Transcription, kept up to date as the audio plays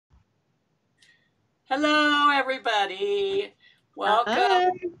Hello, everybody. Hi.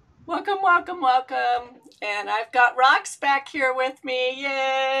 Welcome, welcome. And I've got Rox back here with me.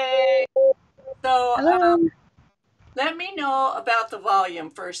 Yay! So, Hello. let me know about the volume,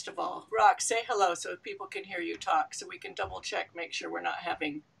 first of all. Rox, say hello so people can hear you talk, so we can double check, make sure we're not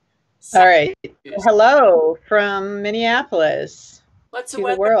having All sound right. issues. Hello from Minneapolis What's the to the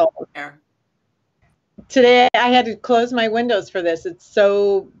weather world. there? Today I had to close my windows for this.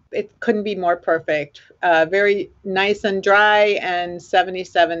 It couldn't be more perfect. Very nice and dry and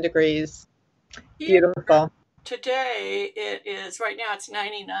 77 degrees. Here Beautiful. today, it is, right now it's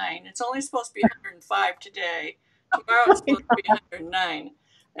 99. It's only supposed to be 105 today. Tomorrow it's supposed to be 109.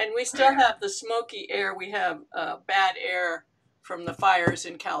 And we still have the smoky air. We have bad air from the fires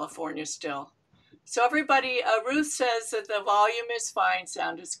in California still. So everybody, Ruth says that the volume is fine,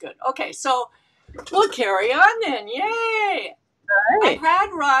 sound is good. Okay, so we'll carry on then. Yay! All I right. had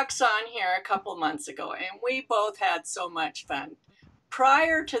Rox on here a couple months ago, and we both had so much fun.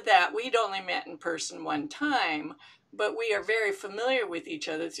 Prior to that, we'd only met in person one time, but we are very familiar with each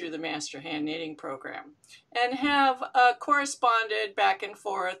other through the Master Hand Knitting Program and have corresponded back and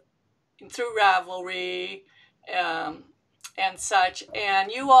forth through Ravelry um, and such.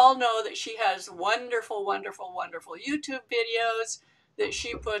 And you all know that she has wonderful YouTube videos that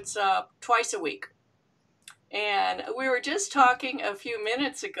she puts up twice a week. And we were just talking a few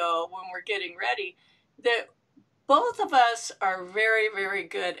minutes ago when we're getting ready that both of us are very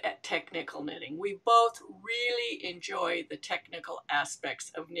good at technical knitting. We both really enjoy the technical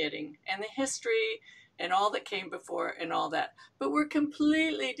aspects of knitting and the history and all that came before and all that. But we're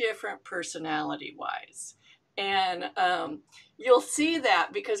completely different personality wise. And you'll see that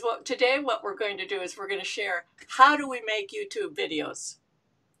because today what we're going to do is we're going to share how do we make YouTube videos.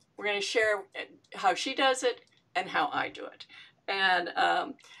 We're going to share how she does it and how I do it. And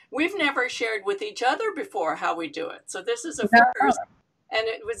we've never shared with each other before how we do it. So this is a No. first. And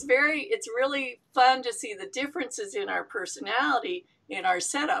it's really fun to see the differences in our personality, in our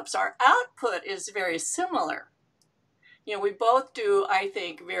setups. Our output is very similar. You know, we both do, I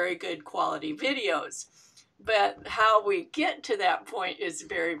think, very good quality videos. But how we get to that point is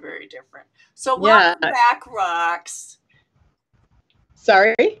very different. So Yeah. welcome back, Rox.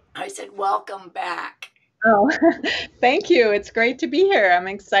 Sorry. I said, welcome back. Oh, thank you. It's great to be here. I'm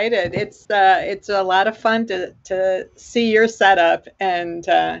excited. It's a lot of fun to see your setup and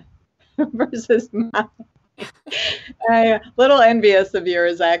versus mine. I'm a little envious of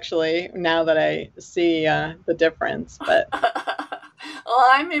yours, actually, now that I see the difference. But Well,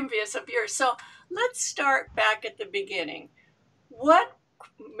 I'm envious of yours. So let's start back at the beginning. What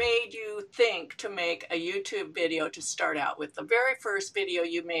made you think to make a YouTube video to start out with? The very first video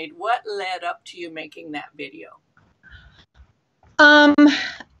you made, what led up to you making that video? um,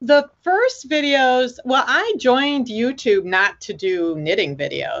 the first videos, well, I joined YouTube not to do knitting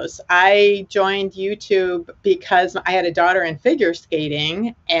videos. I joined YouTube because I had a daughter in figure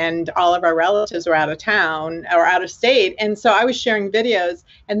skating and all of our relatives were out of town or out of state. And so I was sharing videos.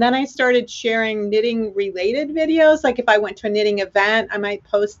 And then I started sharing knitting related videos. Like if I went to a knitting event, I might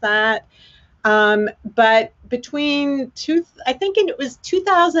post that. But I think it was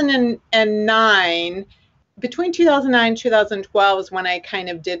 2009, between 2009 and 2012 is when I kind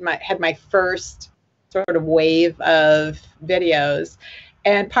of had my first sort of wave of videos.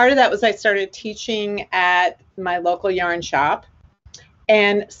 And part of that was I started teaching at my local yarn shop.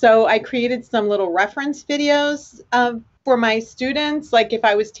 And so I created some little reference videos for my students. Like if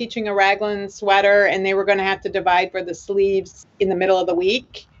I was teaching a raglan sweater and they were going to have to divide for the sleeves in the middle of the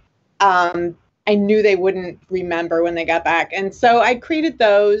week, I knew they wouldn't remember when they got back. And so I created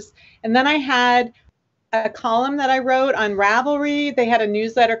those. And then I had a column that I wrote on Ravelry. They had a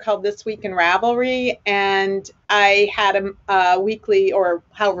newsletter called This Week in Ravelry, and I had a weekly, or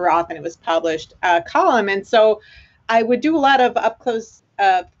however often it was published, column. And so I would do a lot of up close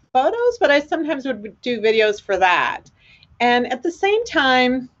photos, but I sometimes would do videos for that. And at the same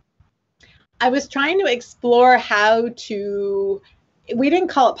time, I was trying to explore how to, we didn't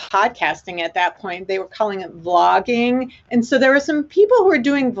call it podcasting at that point. They were calling it vlogging. And so there were some people who were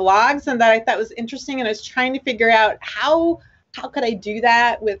doing vlogs and that I thought was interesting. And I was trying to figure out how could I do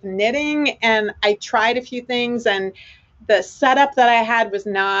that with knitting? And I tried a few things and the setup that I had was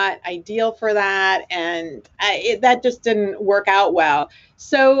not ideal for that. And that just didn't work out well.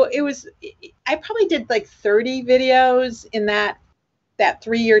 So I probably did like 30 videos in that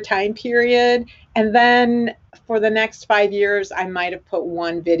 3-year time period. And then for the next 5 years, I might have put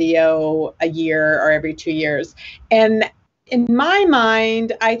one video a year or every 2 years. And in my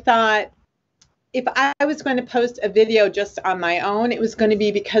mind, I thought, if I was going to post a video just on my own, it was going to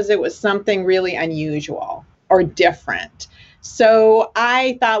be because it was something really unusual or different. So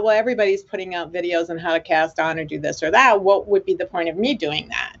I thought, well, everybody's putting out videos on how to cast on or do this or that. What would be the point of me doing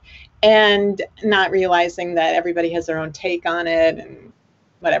that? And not realizing that everybody has their own take on it and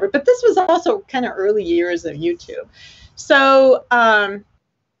whatever. But this was also kind of early years of YouTube. So,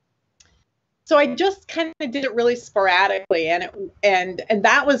 so I just kind of did it really sporadically, and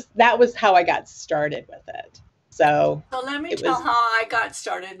that was how I got started with it. So let me it tell was, how I got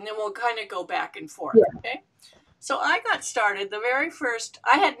started, and then we'll kind of go back and forth. yeah. Okay. So I got started the very first.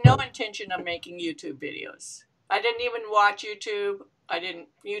 I had no intention of making YouTube videos. I didn't even watch YouTube.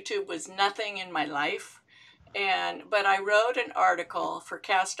 YouTube was nothing in my life. But I wrote an article for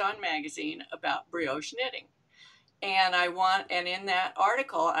Cast On magazine about brioche knitting. And in that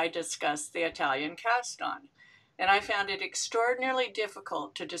article, I discussed the Italian cast on. And I found it extraordinarily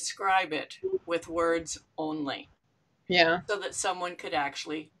difficult to describe it with words only. Yeah. So that someone could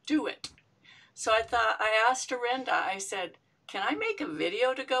actually do it. So I asked Dorinda, I said, can I make a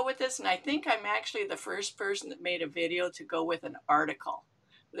video to go with this? And I think I'm actually the first person that made a video to go with an article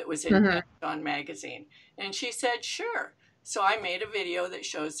that was in Cast On magazine. And she said, sure. So I made a video that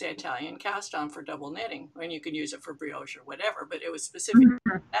shows the Italian cast on for double knitting, and you can use it for brioche or whatever, but it was specific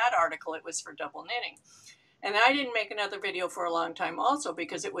to that article, it was for double knitting. And I didn't make another video for a long time also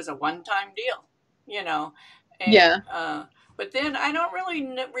because it was a one-time deal, you know. And, Yeah. but then I don't really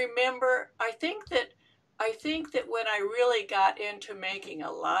remember. I think that when I really got into making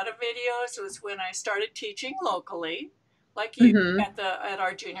a lot of videos was when I started teaching locally. Like you at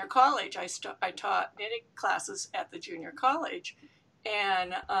our junior college, I taught knitting classes at the junior college,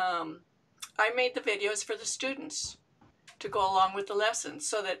 and I made the videos for the students to go along with the lessons,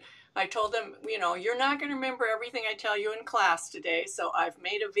 so that I told them, you know, you're not going to remember everything I tell you in class today, so I've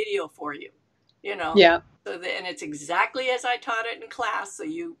made a video for you, you know. Yeah. And it's exactly as I taught it in class, so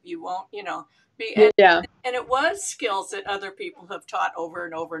you won't, you know, be. And it was skills that other people have taught over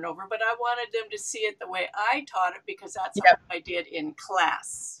and over and over, but I wanted them to see it the way I taught it because that's how I did in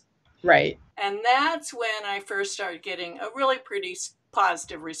class. Right. And that's when I first started getting a really pretty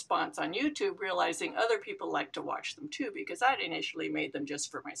positive response on YouTube, realizing other people like to watch them too, because I'd initially made them just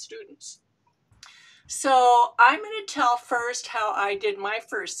for my students. So I'm going to tell first how I did my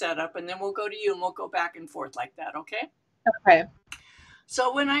first setup, and then we'll go to you and we'll go back and forth like that, okay? Okay.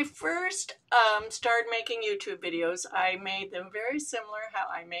 So when I first started making YouTube videos, I made them very similar how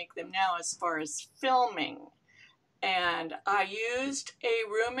I make them now as far as filming. And I used a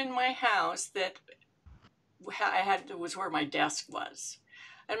room in my house that was where my desk was.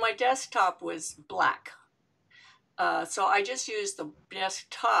 And my desktop was black. So I just used the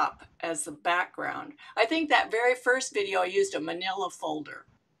desktop as the background. I think that very first video I used a manila folder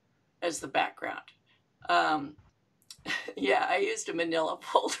as the background. Yeah, I used a manila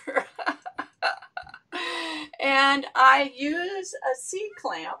folder. And I use a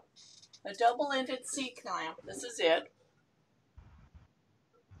C-clamp, a double-ended C-clamp. This is it.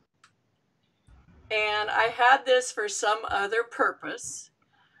 And I had this for some other purpose,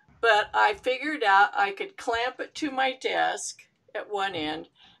 but I figured out I could clamp it to my desk at one end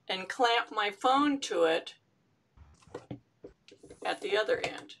and clamp my phone to it at the other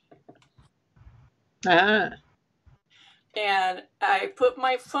end. And I put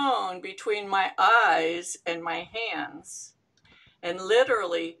my phone between my eyes and my hands and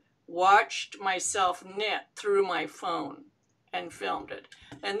literally watched myself knit through my phone and filmed it.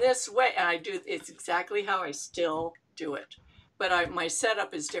 And this way, it's exactly how I still do it. But my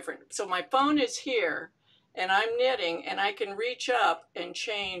setup is different. So my phone is here and I'm knitting and I can reach up and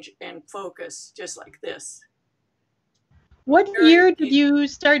change and focus just like this. What year did you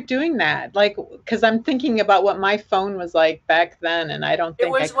start doing that? Like, because I'm thinking about what my phone was like back then, and I don't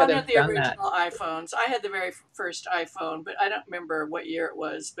think I could have done that. It was one of the original iPhones. I had the very first iPhone, but I don't remember what year it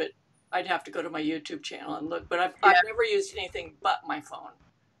was, but I'd have to go to my YouTube channel and look. But I've never used anything but my phone.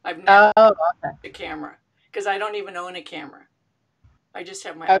 I've never used a camera because I don't even own a camera. I just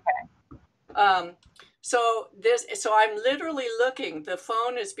have my So I'm literally looking. The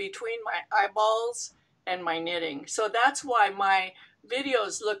phone is between my eyeballs and my knitting. So that's why my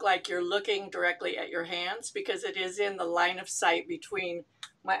videos look like you're looking directly at your hands, because it is in the line of sight between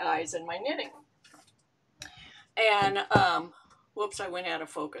my eyes and my knitting. And whoops, I went out of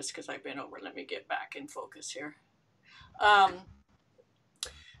focus because I've been over. Let me get back in focus here.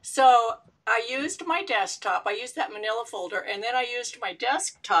 So I used my desktop. I used that manila folder, and then I used my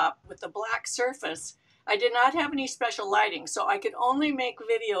desktop with the black surface. I did not have any special lighting, so I could only make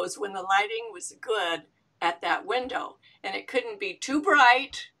videos when the lighting was good at that window. And it couldn't be too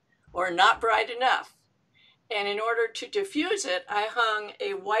bright or not bright enough. And in order to diffuse it, I hung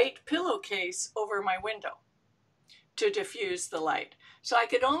a white pillowcase over my window to diffuse the light. So I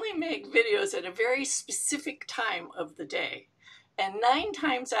could only make videos at a very specific time of the day. And 9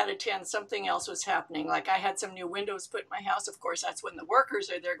 times out of 10, something else was happening. Like I had some new windows put in my house. Of course, that's when the workers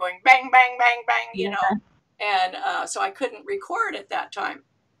are there going bang, bang, bang, bang, you Yeah. know. And so I couldn't record at that time.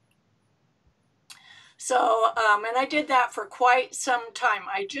 So, and I did that for quite some time.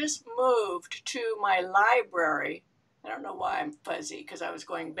 I just moved to my library. I don't know why I'm fuzzy because I was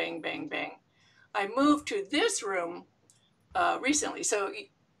going bang, bang, bang. I moved to this room recently. So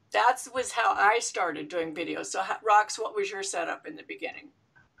that was how I started doing videos. So, Rox, what was your setup in the beginning?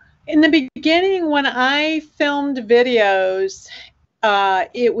 In the beginning, when I filmed videos,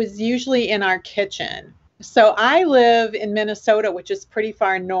 it was usually in our kitchen. So I live in Minnesota, which is pretty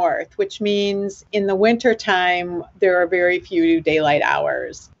far north, which means in the wintertime, there are very few daylight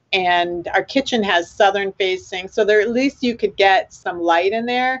hours. And our kitchen has southern facing, so there at least you could get some light in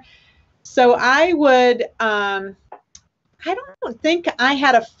there. So I would, I don't think I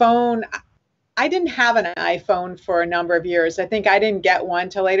had a phone. I didn't have an iPhone for a number of years. I think I didn't get one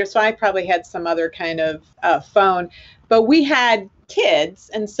till later, so I probably had some other kind of phone. But we had kids,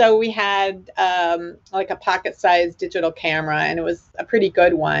 and so we had like a pocket-sized digital camera, and it was a pretty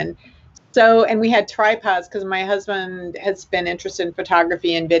good one. So, and we had tripods because my husband has been interested in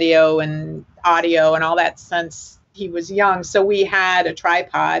photography and video and audio and all that since he was young. So we had a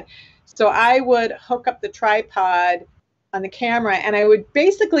tripod. So I would hook up the tripod on the camera, and I would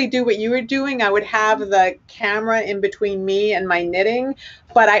basically do what you were doing. I would have the camera in between me and my knitting,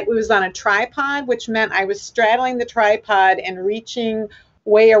 but it was on a tripod, which meant I was straddling the tripod and reaching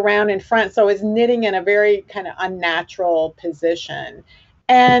way around in front. So I was knitting in a very kind of unnatural position.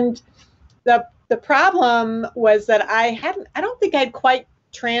 And the problem was that I don't think I'd quite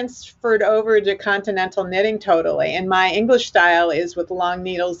transferred over to continental knitting totally. And my English style is with long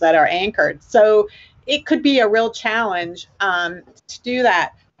needles that are anchored. So it could be a real challenge to do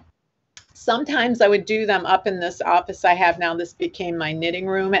that. Sometimes I would do them up in this office I have now. This became my knitting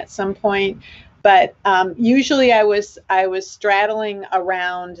room at some point. But usually I was straddling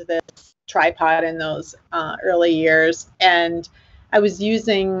around this tripod in those early years. And I was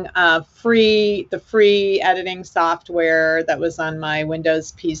using the free editing software that was on my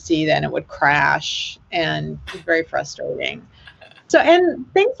Windows PC. Then it would crash, and it was very frustrating. So, and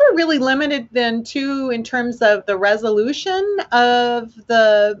things were really limited then too in terms of the resolution of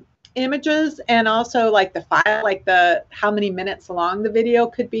the images, and also like the file, like the how many minutes long the video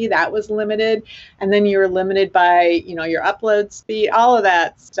could be, that was limited. And then you were limited by, your upload speed, all of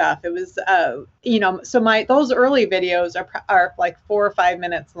that stuff. It was, so those early videos are like 4 or 5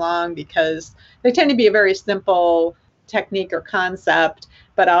 minutes long because they tend to be a very simple technique or concept,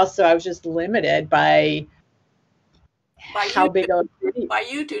 but also I was just limited by how YouTube, big a video. by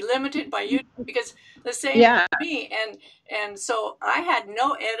YouTube, limited by YouTube, because the same Yeah. with me. And so I had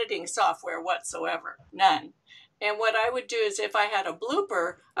no editing software whatsoever, none. And what I would do is if I had a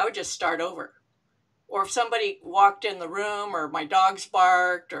blooper, I would just start over. Or if somebody walked in the room or my dogs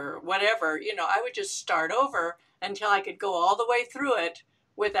barked or whatever, I would just start over until I could go all the way through it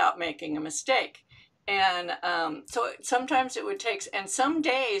without making a mistake. And so sometimes it would take, and some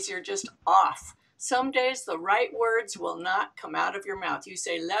days you're just off. Some days the right words will not come out of your mouth. You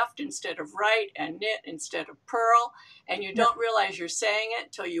say left instead of right and knit instead of purl, and you don't realize you're saying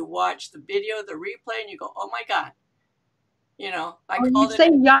it till you watch the video, the replay, and you go, oh my God. I Or you called say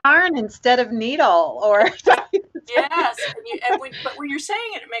it. yarn instead of needle, or Yes, but when you're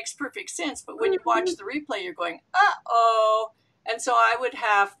saying it, it makes perfect sense. But when you watch the replay, you're going, uh-oh. And so I would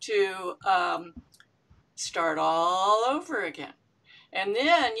have to start all over again. And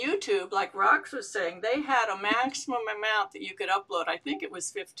then YouTube, like Rox was saying, they had a maximum amount that you could upload. I think it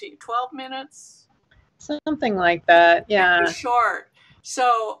was 12 minutes. something like that. Yeah. Very short.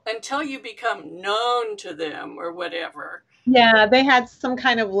 So until you become known to them or whatever. Yeah, they had some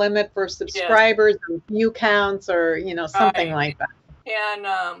kind of limit for subscribers or view counts or, something like that. And,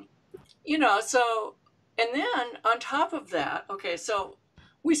 so, and then on top of that, okay, so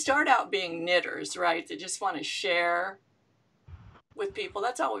we start out being knitters, right? That just want to share with people.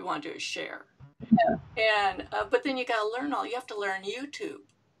 That's all we want to do is share. Yeah. And, but then you got to you have to learn YouTube,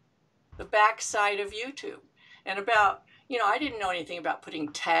 the backside of YouTube. And about, I didn't know anything about putting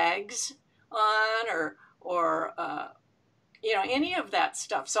tags on or any of that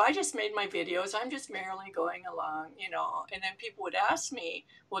stuff. So I just made my videos. I'm just merrily going along, and then people would ask me,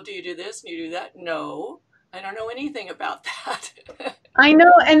 well, do you do this? Do you do that? No. I don't know anything about that. I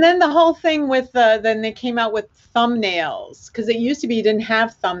know. And then the whole thing with then they came out with thumbnails, because it used to be you didn't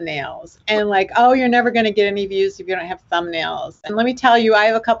have thumbnails, and like, oh, you're never going to get any views if you don't have thumbnails. And let me tell you, I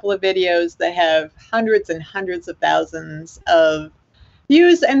have a couple of videos that have hundreds and hundreds of thousands of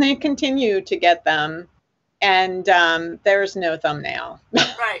views, and they continue to get them. And there's no thumbnail.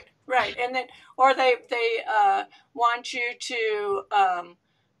 Right, right. And then, or they want you to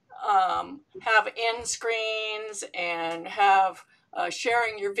have end screens and have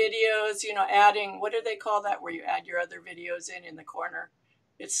sharing your videos, you know, adding, what do they call that, where you add your other videos in the corner?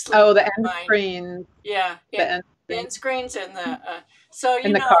 It's slipping Oh, the my end mind. screen. Yeah, The end screens and the so you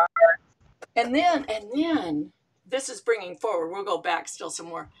in the know, car. and then this is bringing forward. We'll go back still some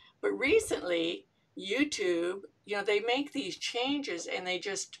more, but recently YouTube, you know, they make these changes and they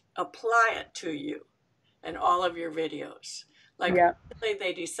just apply it to you and all of your videos. Like Yeah. recently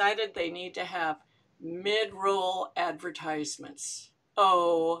they decided they need to have mid-roll advertisements.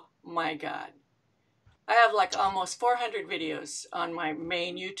 Oh my God. I have like almost 400 videos on my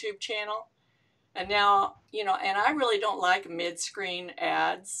main YouTube channel. And now, you know, and I really don't like mid-screen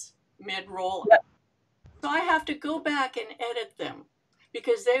ads, mid-roll. Yep. So I have to go back and edit them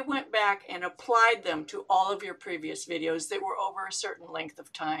because they went back and applied them to all of your previous videos that were over a certain length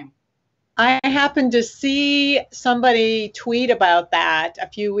of time. I happened to see somebody tweet about that a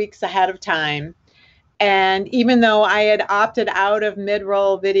few weeks ahead of time. And even though I had opted out of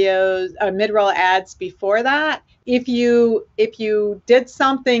mid-roll videos, mid-roll ads before that, if you did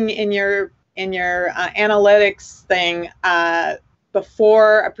something in your analytics thing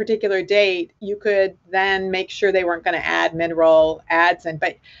before a particular date, you could then make sure they weren't going to add mid-roll ads in.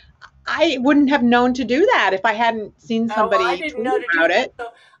 But I wouldn't have known to do that if I hadn't seen Well, I somebody didn't tweet know to do about that. it. So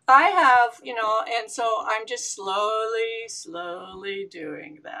I have, you know, and so I'm just slowly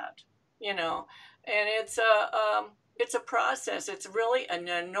doing that, you know, and it's a process. It's really an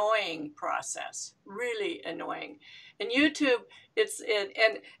annoying process, really annoying. And YouTube,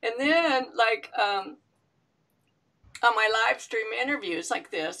 and then like on my live stream interviews like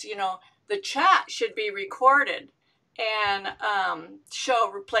this, you know, the chat should be recorded and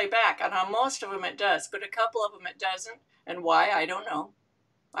show play back. And on most of them it does, but a couple of them it doesn't. And why? I don't know.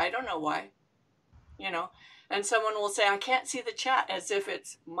 I don't know why. You know, and someone will say, I can't see the chat, as if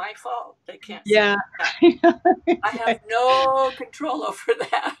it's my fault. They can't see Yeah. the chat. I have no control over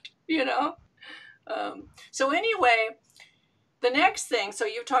that, you know? So anyway, the next thing, so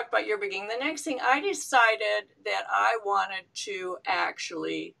you talked about your beginning. The next thing, I decided that I wanted to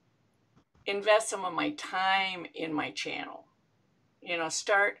actually invest some of my time in my channel. You know,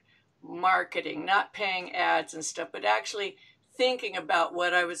 start marketing, not paying ads and stuff, but actually thinking about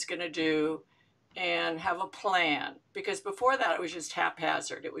what I was going to do and have a plan. Because before that, it was just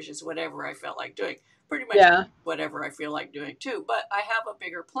haphazard. It was just whatever I felt like doing. Pretty much whatever I feel like doing too. But I have a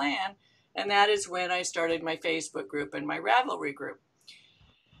bigger plan. And that is when I started my Facebook group and my Ravelry group.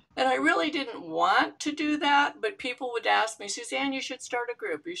 And I really didn't want to do that, but people would ask me, Suzanne, you should start a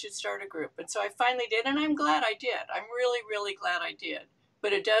group. You should start a group. And so I finally did, and I'm glad I did. I'm really glad I did.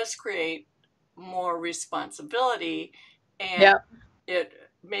 But it does create more responsibility, and it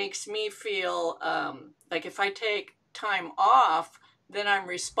makes me feel like if I take time off, then I'm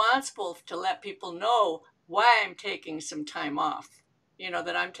responsible to let people know why I'm taking some time off. You know,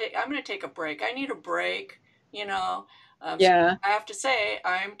 that I'm going to take a break. I need a break, you know. So I have to say,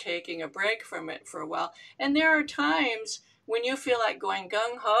 I'm taking a break from it for a while. And there are times when you feel like going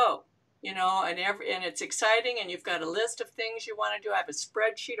gung-ho, you know, and it's exciting, and you've got a list of things you want to do. I have a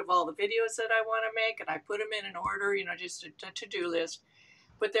spreadsheet of all the videos that I want to make, and I put them in an order, you know, just a to-do list.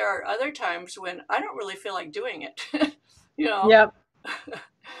 But there are other times when I don't really feel like doing it, you know.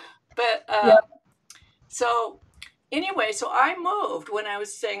 But so anyway, so I moved when I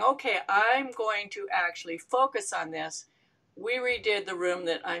was saying, okay, I'm going to actually focus on this. We redid the room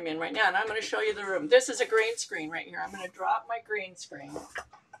that I'm in right now, and I'm going to show you the room. This is a green screen right here. I'm going to drop my green screen.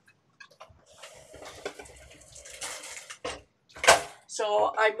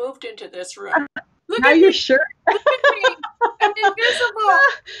 So I moved into this room. Look at you sure? Look at me. I'm invisible.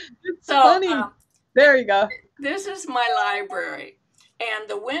 It's funny. There you go. This is my library. And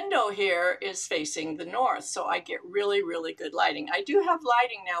the window here is facing the north, so I get really good lighting. I do have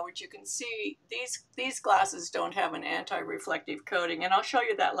lighting now, which you can see. These glasses don't have an anti-reflective coating, and I'll show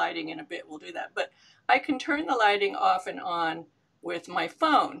you that lighting in a bit. We'll do that. But I can turn the lighting off and on with my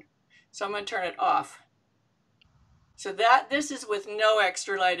phone. So I'm going to turn it off. So this is with no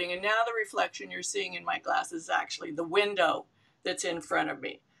extra lighting, and now the reflection you're seeing in my glass is actually the window that's in front of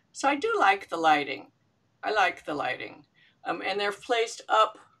me. So I do like the lighting. I like the lighting. And they're placed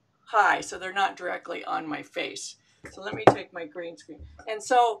up high, so they're not directly on my face. So let me take my green screen. And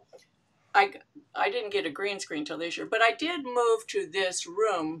so I didn't get a green screen till this year, but I did move to this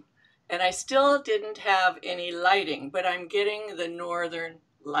room, and I still didn't have any lighting, but I'm getting the northern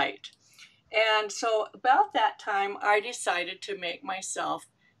light. And so about that time, I decided to make myself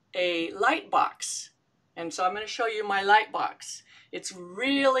a light box. And so I'm going to show you my light box. It's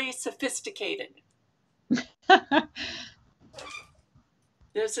really sophisticated.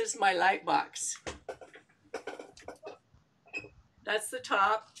 This is my light box. That's the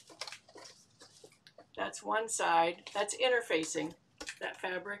top. That's one side. That's interfacing. That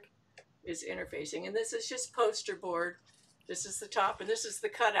fabric is interfacing. And this is just poster board. This is the top, and this is the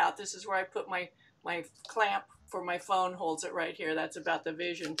cutout. This is where I put my clamp for my phone, holds it right here. That's about the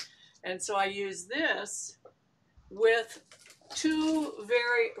vision. And so I use this with two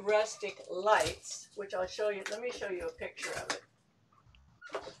very rustic lights, which I'll show you. Let me show you a picture of it.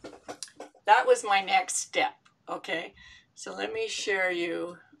 That was my next step, okay? So let me share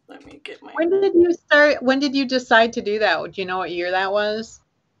you. Let me get my... When did you start? When did you decide to do that? Do you know what year that was?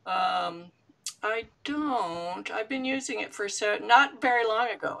 I don't. I've been using it for not very long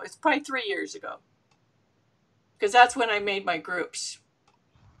ago. It's probably 3 years ago. Because that's when I made my groups.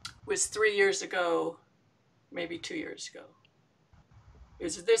 It was 3 years ago, maybe 2 years ago. It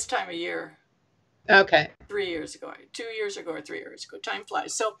was this time of year. Okay. 3 years ago, 2 years ago or 3 years ago. Time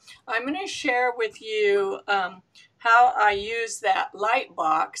flies. So I'm going to share with you how I use that light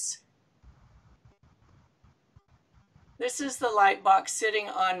box. This is the light box sitting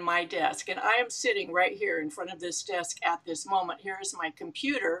on my desk, and I am sitting right here in front of this desk at this moment. Here is my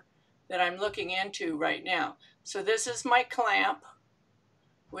computer that I'm looking into right now. So this is my clamp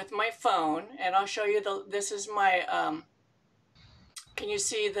with my phone, and I'll show you this is my, can you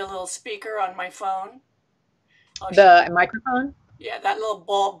see the little speaker on my phone? The microphone? Yeah, that little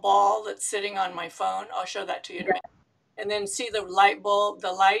ball that's sitting on my phone. I'll show that to you in a minute. And then see the light bulb,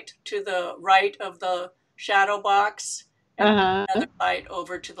 the light to the right of the shadow box, and another light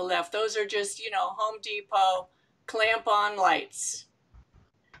over to the left. Those are just, you know, Home Depot clamp-on lights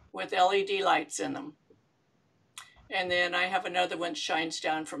with LED lights in them. And then I have another one that shines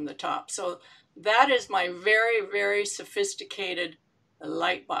down from the top. So that is my very, very sophisticated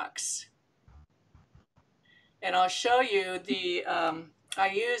light box. And I'll show you the, I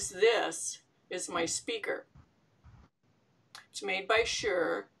use this as my speaker. It's made by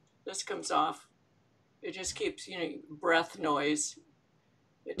Shure. This comes off. It just keeps, you know, breath noise.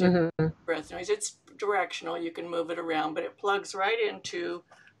 It breath noise. It's directional. You can move it around, but it plugs right into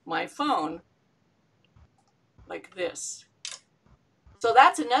my phone like this. So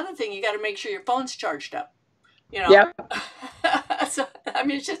that's another thing. You got to make sure your phone's charged up. You know. Yep. So, I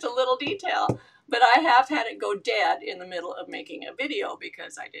mean, it's just a little detail, but I have had it go dead in the middle of making a video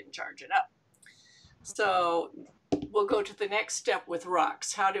because I didn't charge it up. So we'll go to the next step with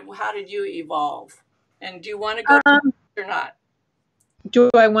Rox. How did you evolve? And do you want to go to or not? Do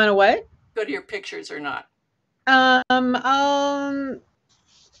I want to what? Go to your pictures or not?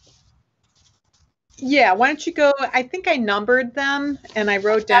 Yeah, why don't you go? I think I numbered them and I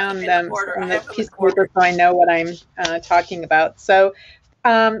wrote down them on the piece of paper so I know what I'm talking about. So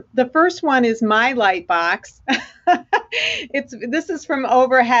the first one is my light box. This is from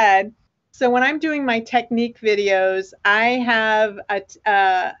overhead. So when I'm doing my technique videos, I have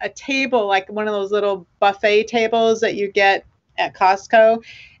a table, like one of those little buffet tables that you get at Costco,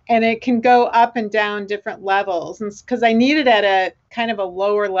 and it can go up and down different levels. And because I need it at a kind of a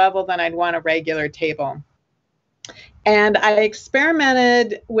lower level than I'd want a regular table. And I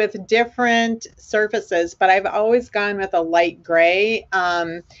experimented with different surfaces, but I've always gone with a light gray.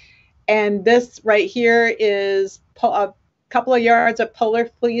 And this right here is a couple of yards of polar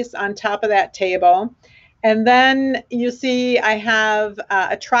fleece on top of that table. And then you see I have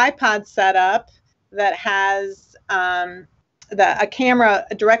a tripod set up that has a camera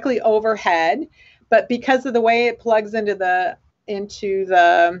directly overhead, but because of the way it plugs into the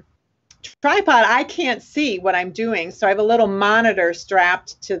tripod, I can't see what I'm doing. So I have a little monitor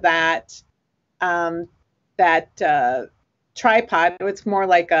strapped to that tripod. It's more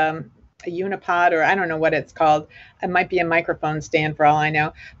like a unipod, or I don't know what it's called. It might be a microphone stand for all I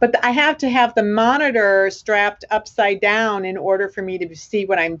know. But I have to have the monitor strapped upside down in order for me to see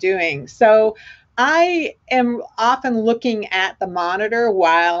what I'm doing. So I am often looking at the monitor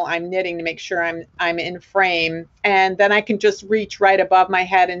while I'm knitting to make sure I'm in frame, and then I can just reach right above my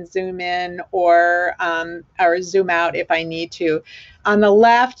head and zoom in or zoom out if I need to. On the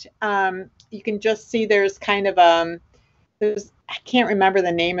left, you can just see there's kind of I can't remember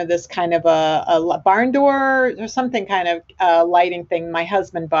the name of this kind of a barn door or something kind of lighting thing my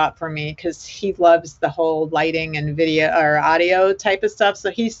husband bought for me because he loves the whole lighting and video or audio type of stuff. So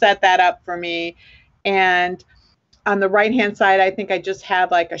he set that up for me. And on the right hand side, I think I just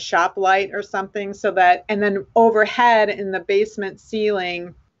have like a shop light or something so that, and then overhead in the basement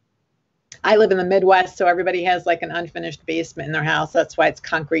ceiling, I live in the Midwest, so everybody has like an unfinished basement in their house. That's why it's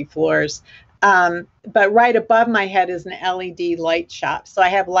concrete floors. But right above my head is an LED light shop. So I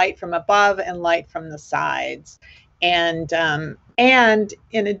have light from above and light from the sides. And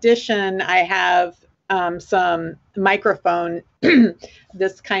in addition, I have some microphone,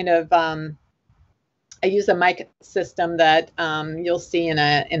 this kind of, I use a mic system that you'll see in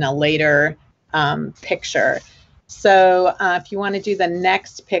a later picture. So if you want to do the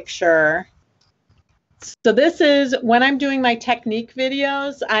next picture. So this is when I'm doing my technique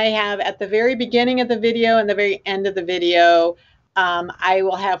videos, I have at the very beginning of the video and the very end of the video, I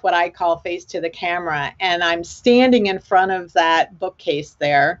will have what I call face to the camera. And I'm standing in front of that bookcase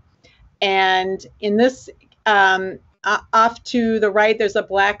there. And in this, off to the right, there's a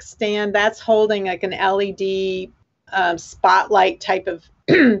black stand that's holding like an LED spotlight type of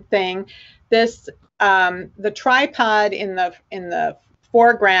thing. This, the tripod in the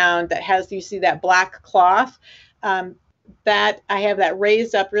foreground that has, you see that black cloth, that I have that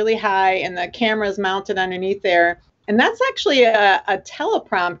raised up really high and the camera is mounted underneath there. And that's actually a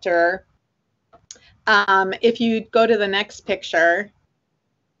teleprompter. If you go to the next picture,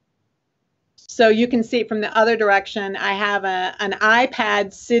 so you can see from the other direction, I have an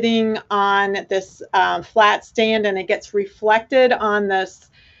iPad sitting on this flat stand and it gets reflected on this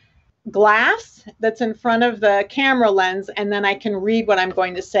glass that's in front of the camera lens, and then I can read what I'm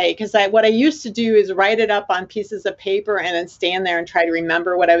going to say, because what I used to do is write it up on pieces of paper and then stand there and try to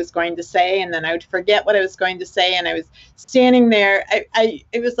remember what I was going to say, and then I would forget what I was going to say, and I was standing there,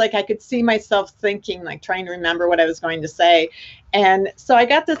 it was like I could see myself thinking, like trying to remember what I was going to say. And so I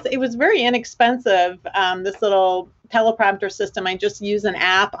got this, it was very inexpensive, this little teleprompter system. I just use an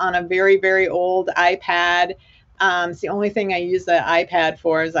app on a very, very old iPad. It's the only thing I use the iPad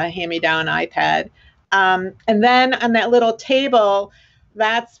for, is a hand-me-down iPad. And then on that little table,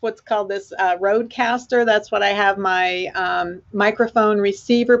 that's what's called this Rodecaster. That's what I have my microphone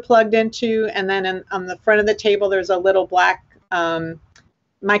receiver plugged into. And then on the front of the table, there's a little black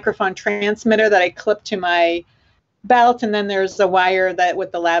microphone transmitter that I clip to my belt, and then there's a wire that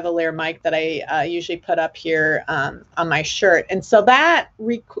with the lavalier mic that I usually put up here on my shirt. And so that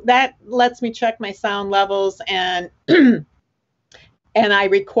lets me check my sound levels, and and I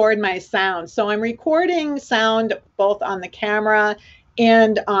record my sound. So I'm recording sound both on the camera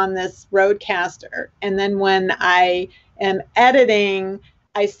and on this Rodecaster. And then when I am editing,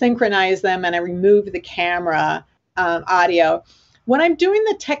 I synchronize them and I remove the camera audio. When I'm doing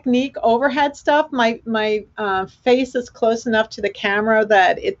the technique overhead stuff, my face is close enough to the camera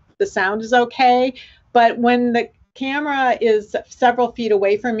that the sound is okay. But when the camera is several feet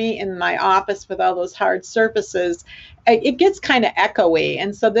away from me in my office with all those hard surfaces, it gets kind of echoey.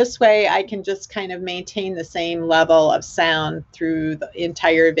 And so this way I can just kind of maintain the same level of sound through the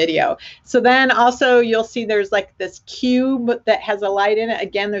entire video. So then also you'll see there's like this cube that has a light in it.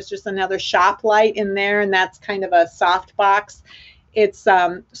 Again, there's just another shop light in there, and that's kind of a soft box. It's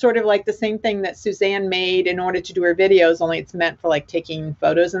sort of like the same thing that Suzanne made in order to do her videos, only it's meant for like taking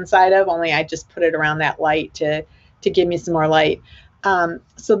photos inside of, only I just put it around that light to give me some more light.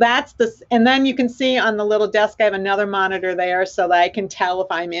 So that's this, and then you can see on the little desk I have another monitor there so that I can tell if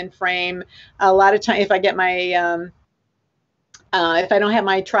I'm in frame. A lot of time if I get my if I don't have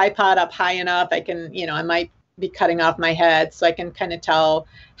my tripod up high enough, I can, I might be cutting off my head, so I can kind of tell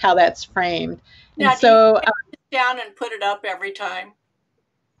how that's framed. Now, and so down and put it up every time?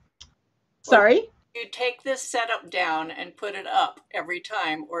 Sorry? Or do you take this setup down and put it up every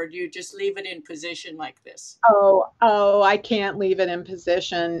time, or do you just leave it in position like this? Oh, I can't leave it in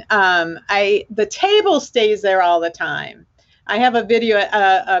position. The table stays there all the time. I have a video,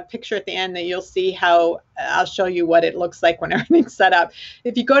 a picture at the end that you'll see how I'll show you what it looks like when everything's set up.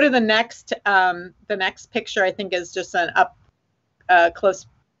 If you go to the next picture, I think is just an up close.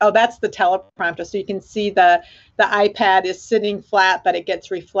 Oh, that's the teleprompter. So you can see the iPad is sitting flat, but it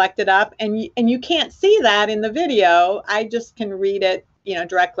gets reflected up, and you can't see that in the video. I just can read it,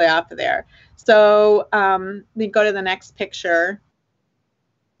 directly off of there. So we go to the next picture.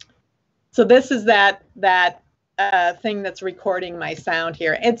 So this is that thing that's recording my sound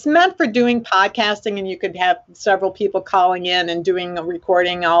here. It's meant for doing podcasting, and you could have several people calling in and doing a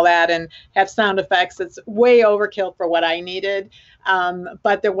recording, all that, and have sound effects. It's way overkill for what I needed.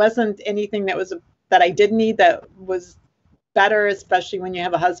 But there wasn't anything that I did need that was better, especially when you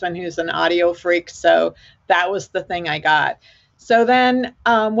have a husband who's an audio freak. So that was the thing I got. So then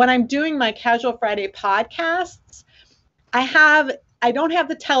when I'm doing my Casual Friday podcasts, I don't have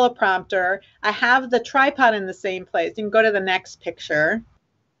the teleprompter. I have the tripod in the same place. You can go to the next picture.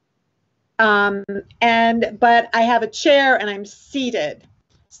 But I have a chair and I'm seated.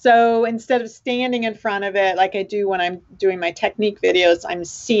 So instead of standing in front of it like I do when I'm doing my technique videos, I'm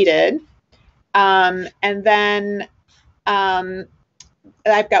seated. And then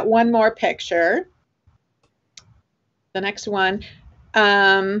I've got one more picture. The next one.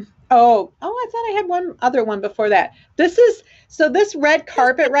 I thought I had one other one before that. This red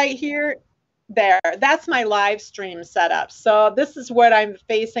carpet right here, that's my live stream setup. So this is what I'm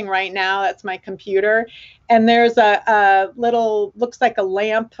facing right now. That's my computer. And there's a little, looks like a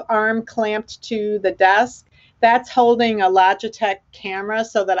lamp arm clamped to the desk. That's holding a Logitech camera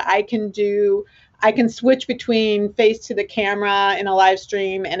so that I can switch between face to the camera in a live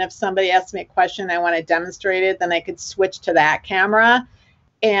stream. And if somebody asks me a question, I want to demonstrate it, then I could switch to that camera.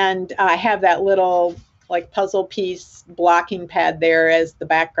 And I have that little like puzzle piece blocking pad there as the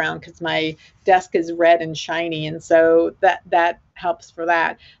background because my desk is red and shiny. And so that helps for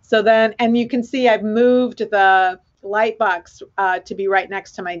that. So then, and you can see I've moved the light box to be right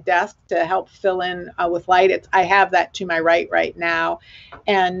next to my desk to help fill in with light. I have that to my right now.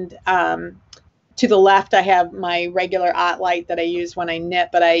 And to the left, I have my regular OT light that I use when I knit,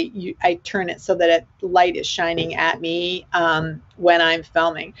 but I turn it so that light is shining at me when I'm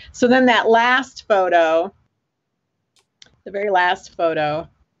filming. So then that last photo, the very last photo.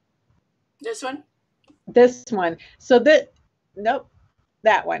 This one? This one. So that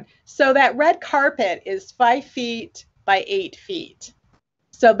one. So that red carpet is 5 feet by 8 feet.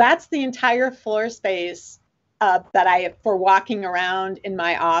 So that's the entire floor space that I have for walking around in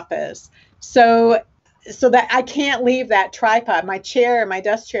my office. So that I can't leave that tripod. My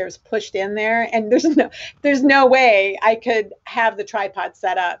desk chair is pushed in there, and there's no way I could have the tripod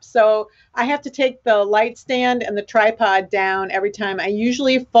set up. So I have to take the light stand and the tripod down every time. I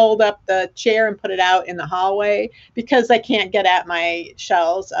usually fold up the chair and put it out in the hallway because I can't get at my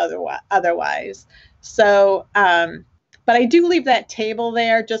shelves otherwise. So, but I do leave that table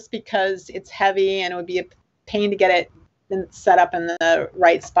there just because it's heavy and it would be a pain to get it set up in the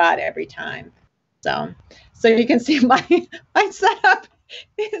right spot every time. So you can see my setup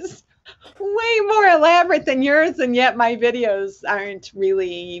is way more elaborate than yours, and yet my videos aren't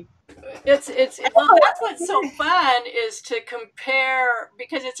really. Well, that's what's so fun is to compare,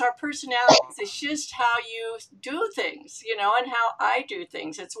 because it's our personalities. It's just how you do things, and how I do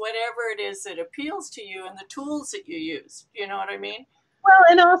things. It's whatever it is that appeals to you and the tools that you use. You know what I mean? Well,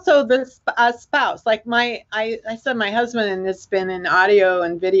 and also the spouse, like I said, my husband has been an audio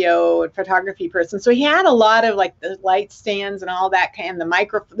and video and photography person. So he had a lot of like the light stands and all that kind of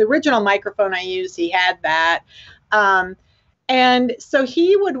the original microphone I used, he had that. And so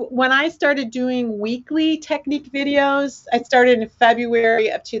when I started doing weekly technique videos, I started in February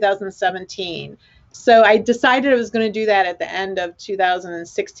of 2017. So I decided I was going to do that at the end of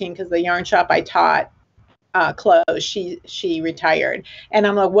 2016 because the yarn shop I taught closed. She retired, and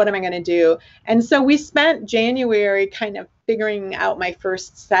I'm like, what am I going to do? And so we spent January kind of figuring out my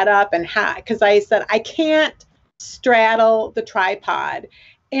first setup and how, because I said I can't straddle the tripod.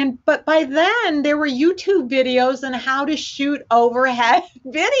 But by then there were YouTube videos on how to shoot overhead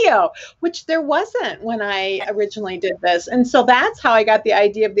video, which there wasn't when I originally did this. And so that's how I got the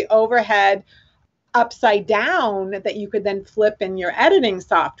idea of the overhead upside down that you could then flip in your editing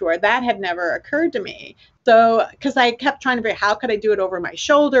software. That had never occurred to me. So, because I kept trying to figure how could I do it over my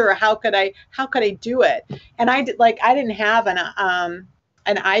shoulder, or how could I do it? And I didn't have an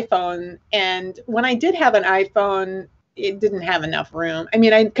iPhone, and when I did have an iPhone, it didn't have enough room. I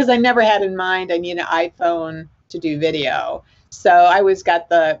mean, because I never had in mind I need an iPhone to do video. So I always got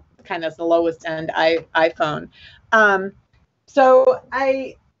the kind of the lowest end iPhone. Let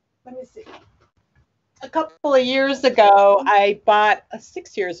me see. A couple of years ago,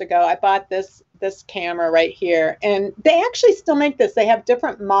 6 years ago, I bought this camera right here, and they actually still make this. They have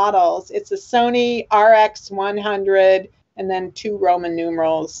different models. It's a Sony RX100, and then Roman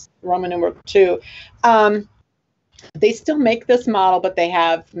numeral 2. They still make this model, but they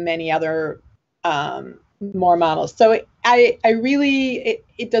have many other more models. So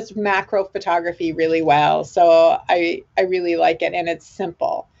it does macro photography really well. So I really like it, and it's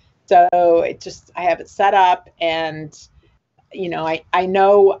simple. So I have it set up, and I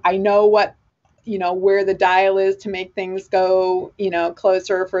know what where the dial is to make things go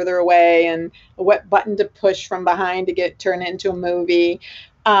closer or further away, and what button to push from behind to turn it into a movie.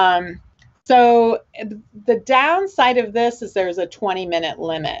 So the downside of this is there's a 20-minute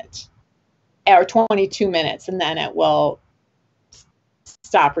limit or 22 minutes, and then it will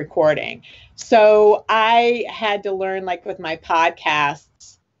stop recording. So I had to learn, like with my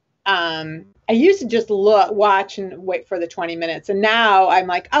podcasts, I used to just watch and wait for the 20 minutes. And now I'm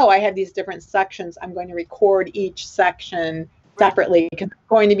like, oh, I have these different sections. I'm going to record each section separately because I'm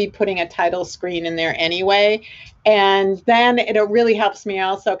going to be putting a title screen in there anyway. And then it really helps me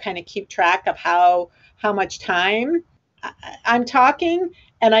also kind of keep track of how much time I'm talking.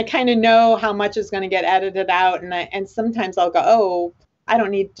 And I kind of know how much is going to get edited out. And sometimes I'll go, oh, I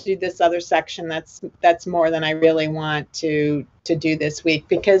don't need to do this other section. That's more than I really want to do this week,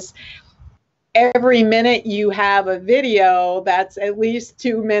 because every minute you have a video, that's at least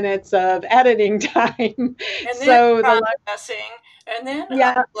 2 minutes of editing time. And then So processing, and then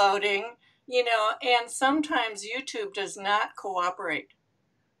yeah, uploading, and sometimes YouTube does not cooperate.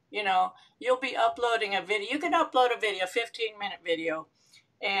 You'll be uploading a video. You can upload a video, 15-minute video,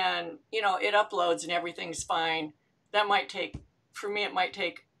 and, it uploads and everything's fine. That might take, for me, it might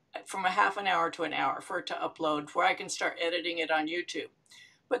take from a half an hour to an hour for it to upload, where I can start editing it on YouTube.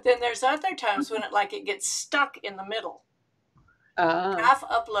 But then there's other times when it gets stuck in the middle, half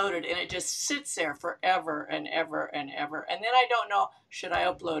uploaded, and it just sits there forever and ever and ever. And then I don't know, should I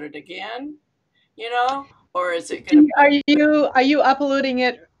upload it again? Or is it going to? Are you uploading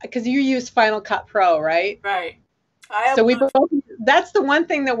it because you use Final Cut Pro, right? Right. So we both. That's the one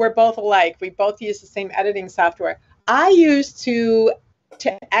thing that we're both alike. We both use the same editing software. I used to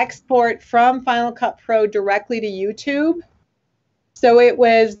export from Final Cut Pro directly to YouTube. So it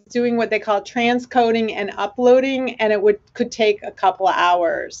was doing what they call transcoding and uploading, and it could take a couple of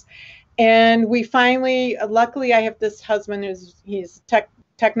hours. And we finally, luckily, I have this husband he's a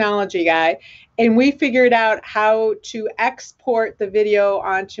technology guy, and we figured out how to export the video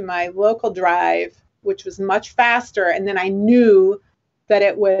onto my local drive, which was much faster. And then I knew that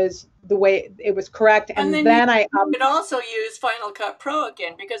it was the way it was correct. And then I could also use Final Cut Pro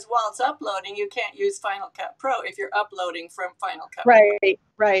again, because while it's uploading, you can't use Final Cut Pro if you're uploading from Final Cut Pro.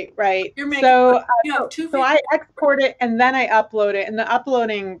 Right. So I export it and then I upload it, and the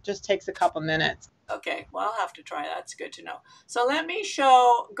uploading just takes a couple minutes. Okay, well, I'll have to try. That's good to know. So let me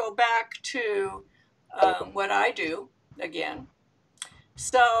go back to what I do again.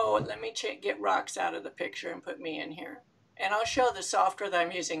 So let me get Rox out of the picture and put me in here. And I'll show the software that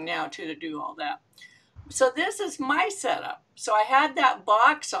I'm using now too to do all that. So this is my setup. So I had that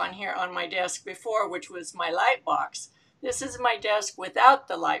box on here on my desk before, which was my light box. This is my desk without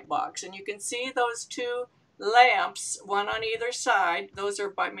the light box. And you can see those two lamps, one on either side. Those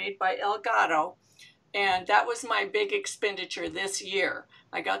are made by Elgato. And that was my big expenditure this year.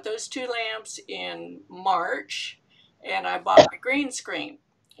 I got those two lamps in March, and I bought my green screen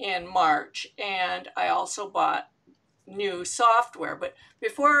in March, and I also bought new software. But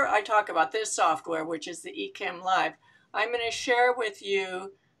before I talk about this software, which is the Ecamm Live, I'm going to share with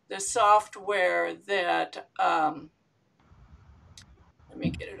you the software that, let me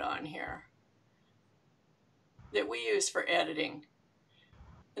get it on here, that we use for editing.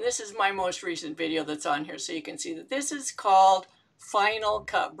 And this is my most recent video that's on here, so you can see that this is called Final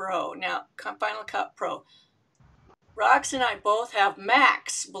Cut Pro. Now, Final Cut Pro. Rox and I both have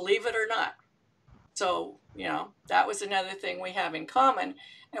Macs, believe it or not. So, that was another thing we have in common.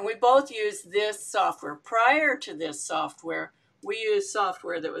 And we both use this software. Prior to this software, we used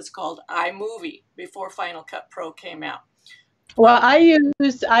software that was called iMovie before Final Cut Pro came out. Well, I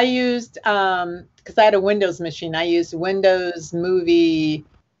used because I had a Windows machine. I used Windows Movie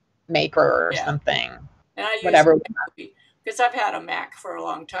Maker or something. And I used Movie because I've had a Mac for a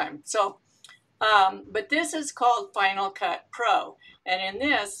long time. So, but this is called Final Cut Pro. And in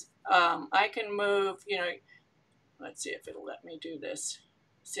this, I can move, let's see if it'll let me do this.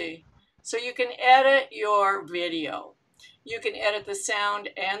 See, so you can edit your video. You can edit the sound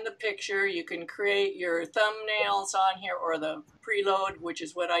and the picture. You can create your thumbnails on here, or the preload, which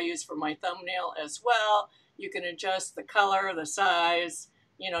is what I use for my thumbnail as well. You can adjust the color, the size,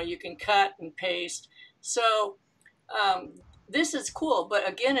 you can cut and paste. So this is cool, but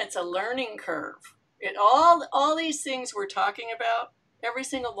again, it's a learning curve. All these things we're talking about, every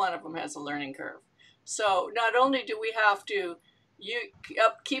single one of them has a learning curve. So not only do we have to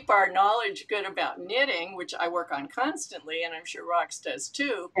keep our knowledge good about knitting, which I work on constantly, and I'm sure Rox does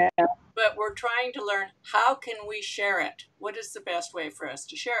too, but we're trying to learn, how can we share it? What is the best way for us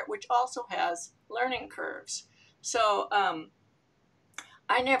to share it, which also has learning curves. So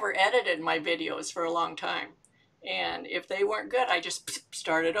I never edited my videos for a long time. And if they weren't good, I just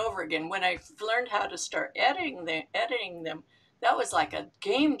started over again. When I learned how to start editing them, that was like a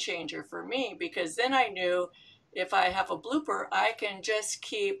game changer for me, because then I knew if I have a blooper, I can just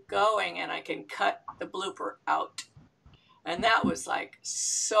keep going and I can cut the blooper out. And that was like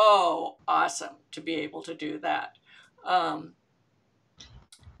so awesome to be able to do that.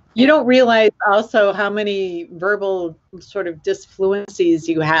 You don't realize also how many verbal sort of disfluencies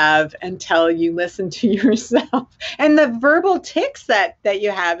you have until you listen to yourself, and the verbal tics that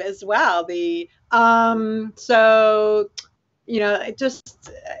you have as well. The so you know, it just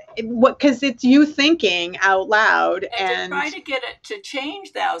because it's you thinking out loud, and to try to get it to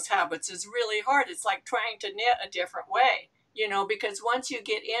change those habits is really hard. It's like trying to knit a different way, you know, because once you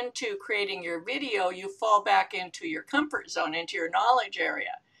get into creating your video, you fall back into your comfort zone, into your knowledge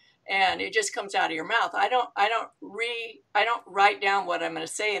area, and it just comes out of your mouth. I don't write down what I'm going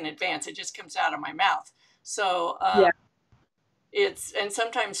to say in advance. It just comes out of my mouth. So it's, and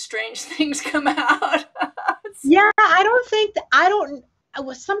sometimes strange things come out. Yeah,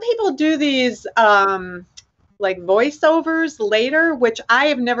 some people do these like voiceovers later, which I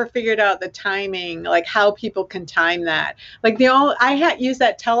have never figured out the timing, like how people can time that. Like I use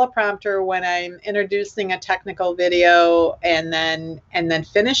that teleprompter when I'm introducing a technical video and then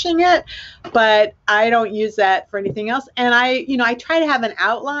finishing it, but I don't use that for anything else. And I try to have an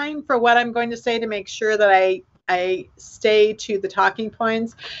outline for what I'm going to say to make sure that I stay to the talking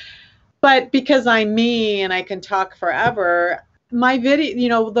points. But because I'm me and I can talk forever, my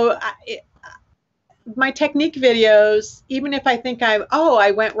video, my technique videos, even if I think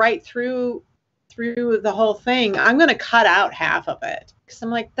I went right through the whole thing, I'm going to cut out half of it because I'm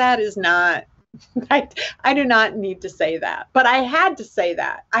like, that is not, I do not need to say that. But I had to say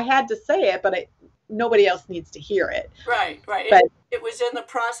that. I had to say it, but nobody else needs to hear it. Right. But it was in the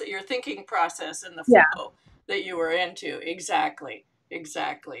process, your thinking process and the flow that you were into. Exactly.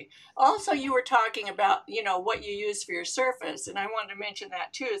 Also, you were talking about, what you use for your surface, and I wanted to mention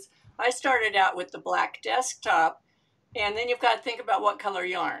that too. I started out with the black desktop, and then you've got to think about what color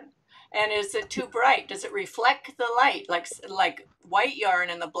yarn. And is it too bright? Does it reflect the light? Like white yarn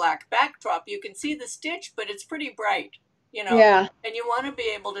in the black backdrop, you can see the stitch, but it's pretty bright, Yeah. And you want to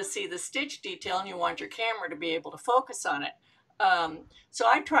be able to see the stitch detail, and you want your camera to be able to focus on it. So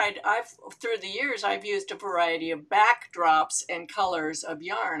through the years, I've used a variety of backdrops and colors of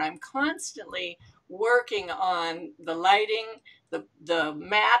yarn. I'm constantly working on the lighting, the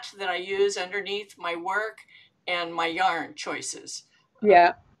mat that I use underneath my work, and my yarn choices.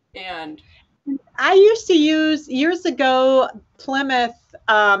 Yeah. And I used to use, years ago, Plymouth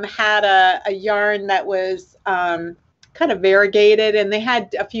had a yarn that was kind of variegated, and they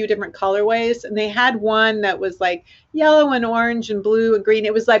had a few different colorways, and they had one that was like yellow and orange and blue and green.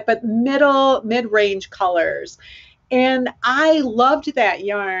 It was like, but mid-range colors. And I loved that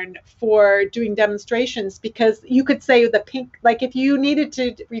yarn for doing demonstrations because you could say the pink, like if you needed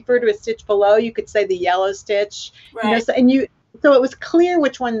to refer to a stitch below, you could say the yellow stitch, right. So it was clear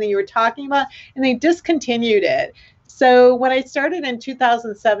which one that you were talking about, and they discontinued it. So when I started in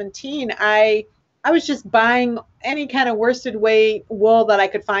 2017, I was just buying any kind of worsted weight wool that I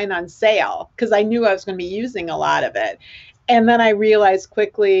could find on sale because I knew I was going to be using a lot of it. And then I realized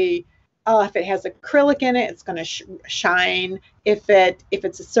quickly, if it has acrylic in it, it's going to shine. If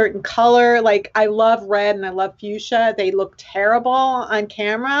it's a certain color, like I love red and I love fuchsia, they look terrible on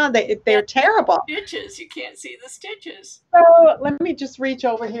camera. They're terrible. Stitches, you can't see the stitches. So let me just reach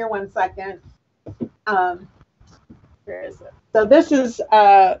over here one second. Where is it? So this is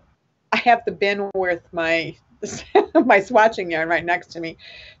I have the bin worth my swatching yarn right next to me.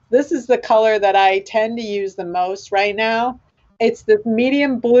 This is the color that I tend to use the most right now. It's this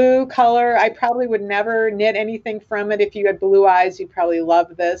medium blue color. I probably would never knit anything from it. If you had blue eyes, you'd probably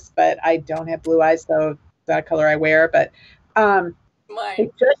love this, but I don't have blue eyes, so that color I wear. But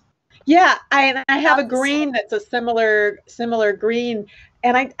yeah, I have a green that's a similar green,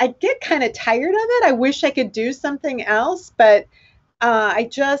 and I get kind of tired of it. I wish I could do something else, but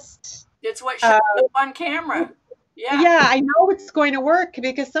it's what shows up on camera. Yeah, I know it's going to work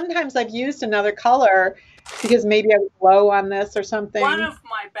because sometimes I've used another color because maybe I was low on this or something. One of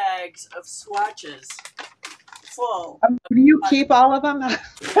my bags of swatches full. Do you keep all of them?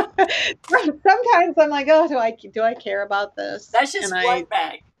 Sometimes I'm like, oh, do I care about this? That's just one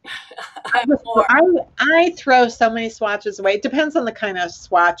bag. I throw so many swatches away. It depends on the kind of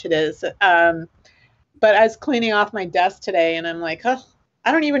swatch it is. But I was cleaning off my desk today, and I'm like, oh,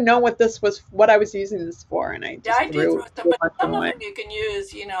 I don't even know what I was using this for, and I just threw them. But some of them you can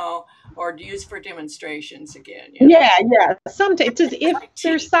use, or use for demonstrations again. Yeah. Sometimes if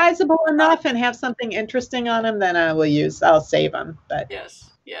they're sizable enough and have something interesting on them, then I'll save them. But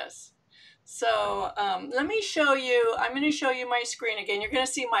yes. So let me show you, I'm going to show you my screen again. You're going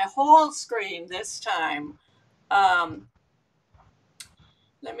to see my whole screen this time.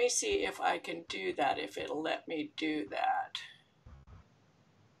 Let me see if I can do that, if it'll let me do that.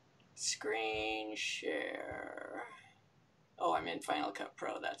 Screen share. Oh, I'm in Final Cut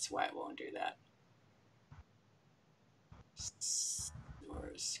Pro. That's why it won't do that.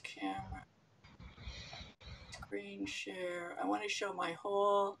 Source camera. Screen share. I want to show my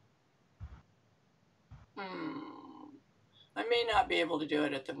whole. I may not be able to do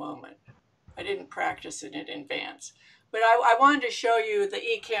it at the moment. I didn't practice it in advance. But I wanted to show you the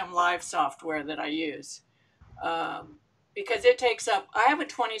Ecamm Live software that I use. Because it takes up, I have a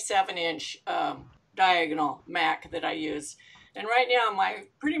 27-inch diagonal Mac that I use. And right now,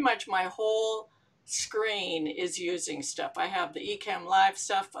 pretty much my whole screen is using stuff. I have the Ecamm Live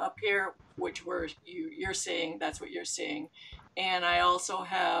stuff up here, which you're seeing. That's what you're seeing. And I also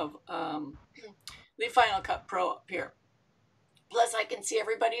have the Final Cut Pro up here. Plus, I can see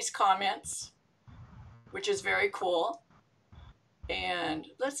everybody's comments, which is very cool. And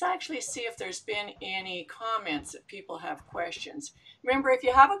let's actually see if there's been any comments that people have questions. Remember, if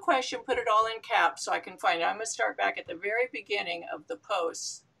you have a question, put it all in caps so I can find it. I'm going to start back at the very beginning of the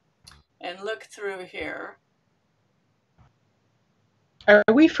posts and look through here. Are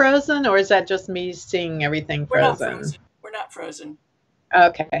we frozen, or is that just me seeing everything frozen? We're not frozen. We're not frozen.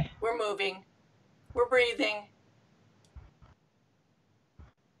 Okay. We're moving. We're breathing.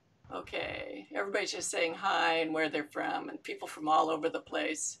 Okay. Everybody's just saying hi and where they're from, and people from all over the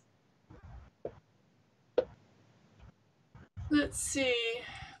place. Let's see.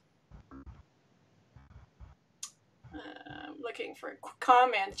 I'm looking for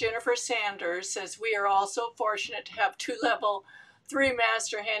comments. Jennifer Sanders says, we are also fortunate to have 2 level 3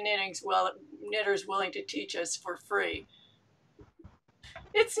 master hand knitters willing to teach us for free.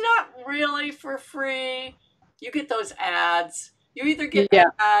 It's not really for free. You get those ads. You either get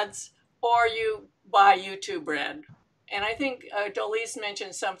ads or you buy YouTube Red. And I think Dolise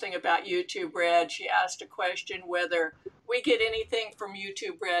mentioned something about YouTube Red. She asked a question whether we get anything from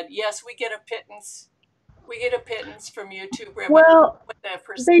YouTube Red. Yes, we get a pittance. We get a pittance from YouTube Red. Well,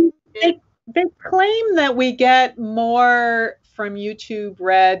 they claim that we get more from YouTube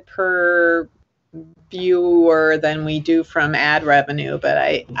Red per viewer than we do from ad revenue, but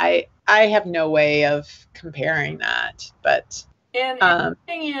I have no way of comparing that. But and the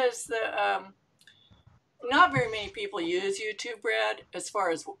thing is that not very many people use YouTube Red. As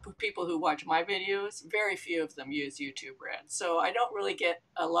far as people who watch my videos, very few of them use YouTube Red. So I don't really get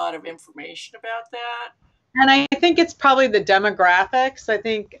a lot of information about that. And I think it's probably the demographics. I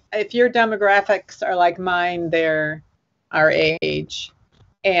think if your demographics are like mine, they're our age.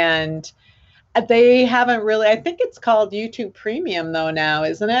 And they haven't really, I think it's called YouTube Premium though now,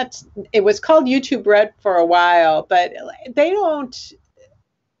 isn't it? It was called YouTube Red for a while, but they don't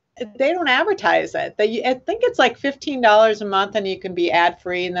advertise it. I think it's like $15 a month and you can be ad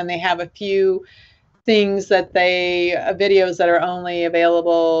free. And then they have a few things that videos that are only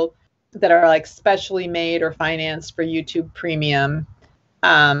available that are like specially made or financed for YouTube Premium.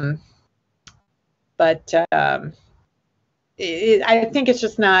 I think it's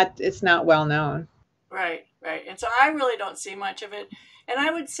just not well known. Right. And so I really don't see much of it. And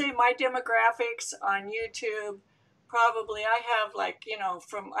I would say my demographics on YouTube, probably I have like,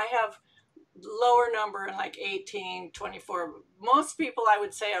 I have lower number in like 18, 24. Most people I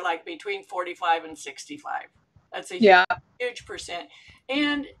would say are like between 45 and 65. That's a huge percent.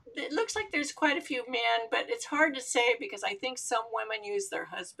 And it looks like there's quite a few men, but it's hard to say because I think some women use their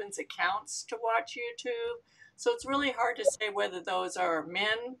husband's accounts to watch YouTube. So it's really hard to say whether those are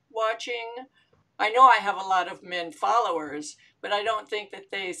men watching. I know I have a lot of men followers, but I don't think that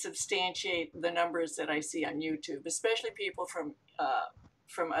they substantiate the numbers that I see on YouTube, especially people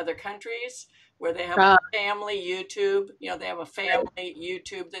from other countries where they have a family YouTube. They have a family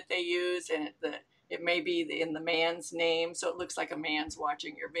YouTube that they use, and it may be in the man's name, so it looks like a man's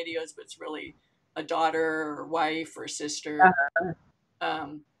watching your videos, but it's really a daughter or wife or sister.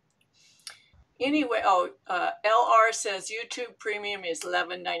 Anyway, LR says YouTube Premium is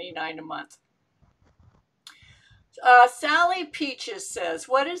 $11.99 a month. Sally Peaches says,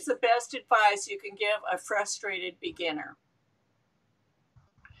 what is the best advice you can give a frustrated beginner?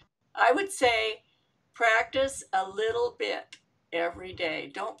 I would say practice a little bit every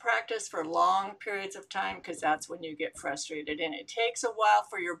day. Don't practice for long periods of time because that's when you get frustrated. And it takes a while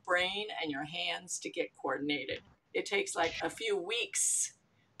for your brain and your hands to get coordinated. It takes like a few weeks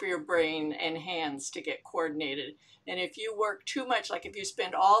for your brain and hands to get coordinated. And if you work too much, like if you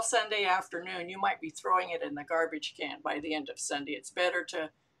spend all Sunday afternoon, you might be throwing it in the garbage can by the end of Sunday. It's better to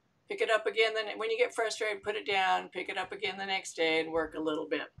pick it up again. Then when you get frustrated, put it down, pick it up again the next day and work a little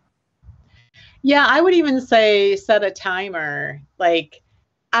bit. Yeah, I would even say set a timer. Like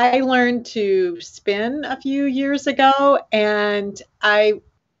I learned to spin a few years ago, and I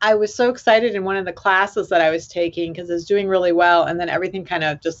was so excited in one of the classes that I was taking because I was doing really well, and then everything kind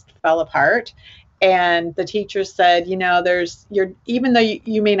of just fell apart. And the teacher said, you know, you're even though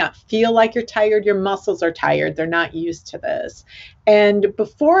you may not feel like you're tired, your muscles are tired. They're not used to this. And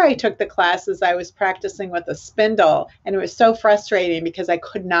before I took the classes, I was practicing with a spindle, and it was so frustrating because I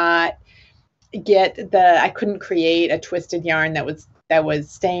could not I couldn't create a twisted yarn that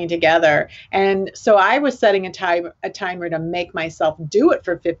was staying together. And so I was setting a timer to make myself do it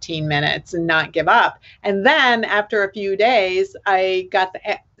for 15 minutes and not give up. And then after a few days, I got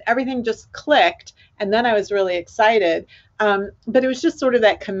everything just clicked. And then I was really excited. But it was just sort of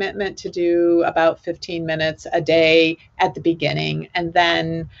that commitment to do about 15 minutes a day at the beginning. And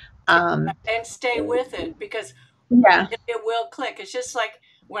then, and stay with it, because yeah, it will click. It's just like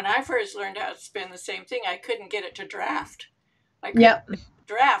when I first learned how to spin, the same thing. I couldn't get it to draft. I couldn't yep.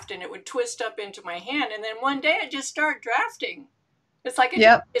 draft, and it would twist up into my hand. And then one day it just started drafting. It's like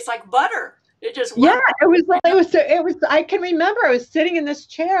Yep. it's like butter. It just Yeah, worked. I can remember I was sitting in this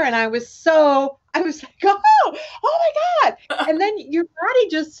chair and I was like, oh my God. And then your body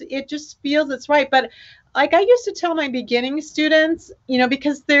just feels it's right. But like I used to tell my beginning students, you know,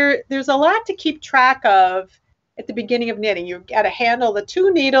 because there's a lot to keep track of at the beginning of knitting. You've got to handle the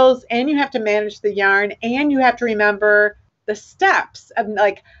 2 needles, and you have to manage the yarn, and you have to remember the steps of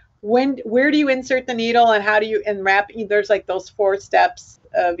like where do you insert the needle and how do you unwrap. There's like those 4 steps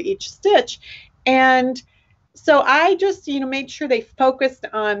of each stitch. And so I just, you know, made sure they focused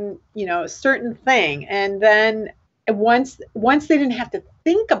on, you know, a certain thing. And then once they didn't have to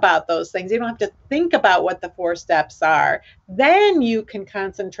think about those things, they don't have to think about what the 4 steps are, then you can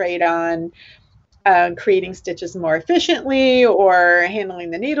concentrate on creating stitches more efficiently or handling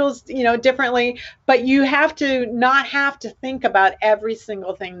the needles, you know, differently. But you have to not have to think about every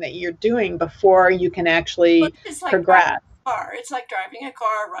single thing that you're doing before you can actually It's like progress. car. It's like driving a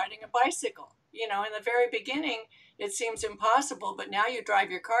car, riding a bicycle. You know, in the very beginning, it seems impossible, but now you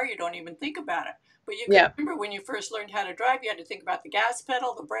drive your car, you don't even think about it. But you can Yeah. remember when you first learned how to drive, you had to think about the gas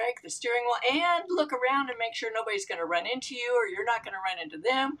pedal, the brake, the steering wheel, and look around and make sure nobody's going to run into you or you're not going to run into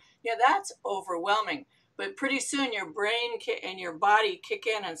them. Yeah, that's overwhelming. But pretty soon your brain and your body kick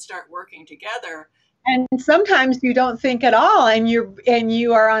in and start working together. And sometimes you don't think at all, and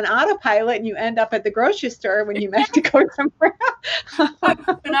you are on autopilot, and you end up at the grocery store when you meant to go somewhere.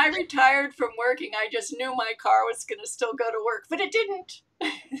 When I retired from working, I just knew my car was going to still go to work, but it didn't.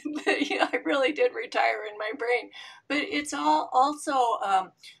 But, yeah, I really did retire in my brain. But it's all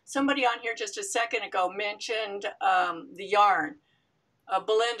also somebody on here just a second ago mentioned the yarn.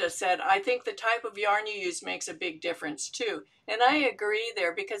 Belinda said, I think the type of yarn you use makes a big difference too. And I agree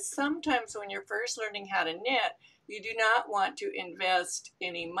there, because sometimes when you're first learning how to knit, you do not want to invest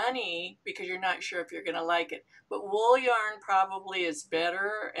any money because you're not sure if you're going to like it. But wool yarn probably is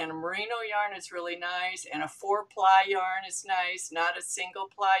better, and a merino yarn is really nice, and a 4-ply yarn is nice, not a single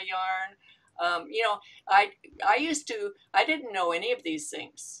ply yarn. You know, I didn't know any of these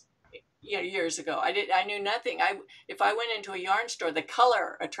things. You know, years ago, I knew nothing. If I went into a yarn store, the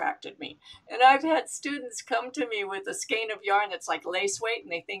color attracted me, and I've had students come to me with a skein of yarn that's like lace weight,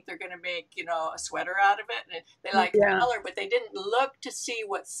 and they think they're going to make, you know, a sweater out of it, and they like the Yeah. color, but they didn't look to see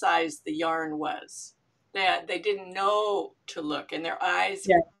what size the yarn was. They didn't know to look, and their eyes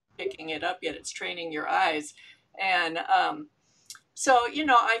Yeah. picking it up yet. It's training your eyes, and so, you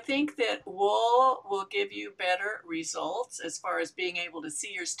know, I think that wool will give you better results as far as being able to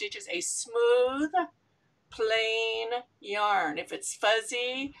see your stitches. A smooth, plain yarn, if it's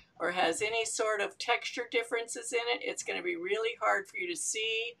fuzzy or has any sort of texture differences in it, it's going to be really hard for you to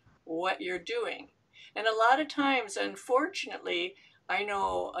see what you're doing. And a lot of times, unfortunately, I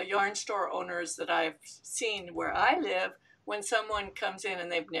know yarn store owners that I've seen where I live, when someone comes in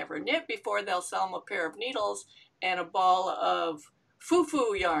and they've never knit before, they'll sell them a pair of needles and a ball of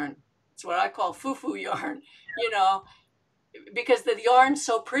foo-foo yarn. It's what I call foo-foo yarn, you know, because the yarn's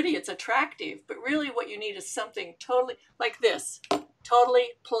so pretty, it's attractive. But really what you need is something totally like this, totally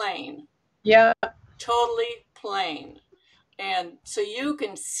plain. Yeah. Totally plain. And so you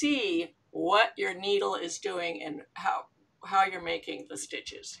can see what your needle is doing and how you're making the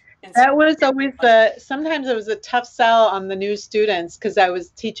stitches. That was always sometimes it was a tough sell on the new students, because I was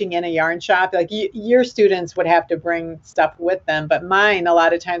teaching in a yarn shop. Like your students would have to bring stuff with them, but mine a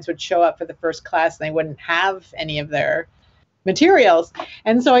lot of times would show up for the first class and they wouldn't have any of their materials.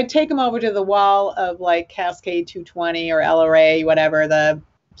 And so I'd take them over to the wall of like Cascade 220 or LRA, whatever, the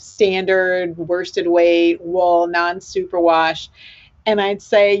standard worsted weight wool, non-superwash. And I'd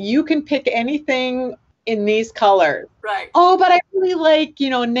say, you can pick anything in these colors. Right. Oh, but I really like,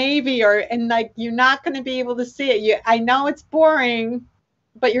 navy, and like, you're not going to be able to see it. I know it's boring,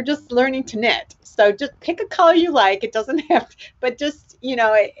 but you're just learning to knit. So just pick a color you like. It doesn't have to, but just,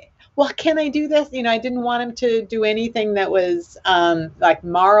 well, can I do this? I didn't want him to do anything that was like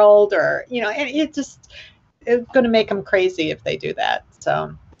marled or, and it's going to make them crazy if they do that.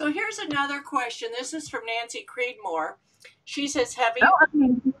 So here's another question. This is from Nancy Creedmoor. She says,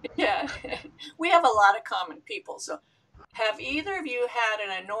 yeah, we have a lot of common people. So have either of you had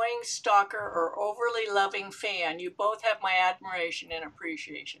an annoying stalker or overly loving fan? You both have my admiration and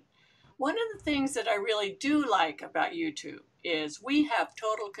appreciation. One of the things that I really do like about YouTube is we have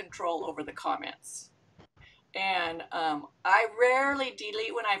total control over the comments. And I rarely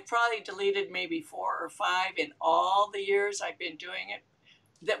delete, when I've probably deleted maybe 4 or 5 in all the years I've been doing it.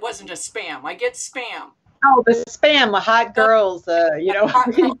 That wasn't a spam. I get spam. Oh, the spam, the hot girls,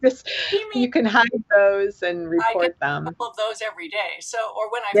 you can hide those and report them. I get a couple of those every day. So, or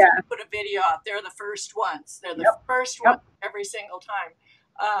when I put a video out, they're the first ones. They're the first one every single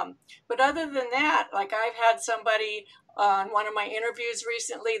time. But other than that, like I've had somebody on one of my interviews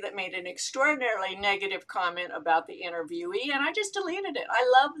recently that made an extraordinarily negative comment about the interviewee, and I just deleted it. I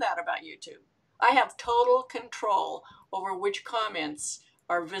love that about YouTube. I have total control over which comments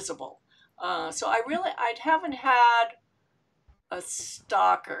are visible. So I haven't had a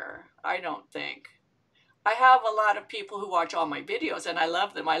stalker, I don't think. I have a lot of people who watch all my videos, and I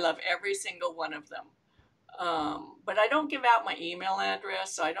love them. I love every single one of them. But I don't give out my email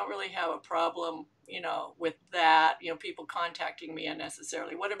address, so I don't really have a problem, with that, people contacting me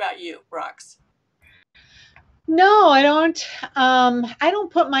unnecessarily. What about you, Rox? No, I don't. I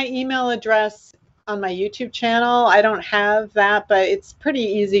don't put my email address on my YouTube channel. I don't have that, but it's pretty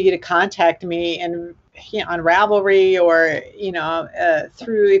easy to contact me and on Ravelry or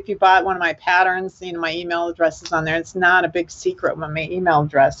through, if you bought one of my patterns, my email address is on there. It's not a big secret what my email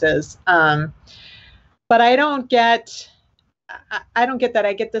address is. But I don't get that.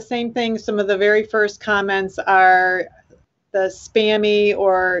 I get the same thing. Some of the very first comments are the spammy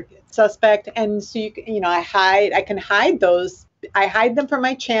or suspect, and so I can hide those. I hide them from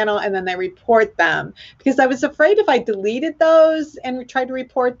my channel, and then I report them because I was afraid if I deleted those and tried to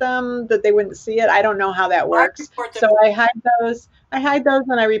report them that they wouldn't see it. I don't know how that works. So I hide those.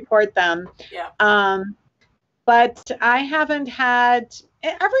 And I report them. Yeah. But I haven't had.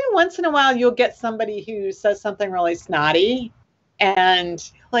 Every once in a while, you'll get somebody who says something really snotty,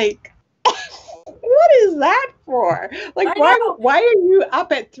 and like, what is that for? Like, why are you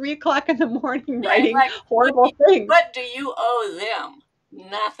up at 3 o'clock in the morning writing horrible things? What do you owe them?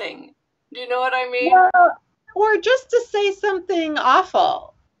 Nothing. Do you know what I mean? Well, or just to say something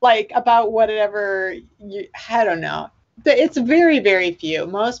awful, like about whatever I don't know. It's very, very few.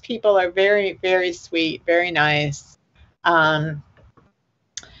 Most people are very, very sweet, very nice. I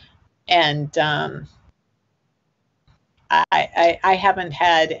haven't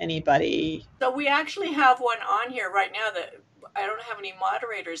had anybody. So we actually have one on here right now that I don't have any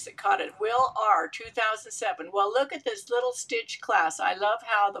moderators that caught it. Will R 2007. Well, look at this little stitch class. I love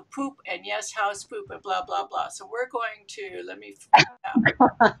how the poop and yes, house poop and blah, blah, blah. So we're going to, let me find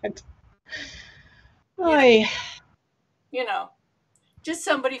out. God. Just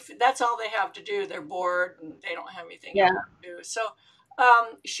somebody, that's all they have to do. They're bored and they don't have anything else to do. So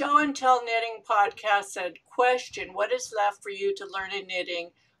Show and Tell Knitting Podcast said, question, what is left for you to learn in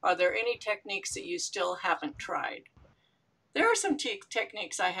knitting? Are there any techniques that you still haven't tried? There are some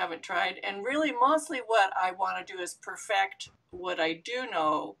techniques I haven't tried, and really mostly what I want to do is perfect what I do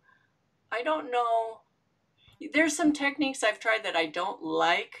know. I don't know. There's some techniques I've tried that I don't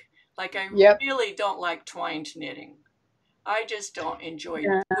like. Like I really don't like twined knitting. I just don't enjoy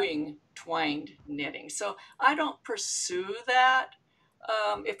doing twined knitting. So I don't pursue that.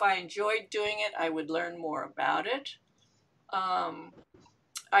 If I enjoyed doing it, I would learn more about it.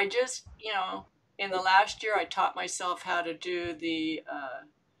 I just, in the last year, I taught myself how to do the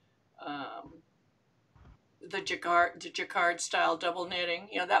jacquard style double knitting.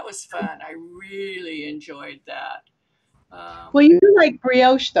 That was fun. I really enjoyed that. Well, you like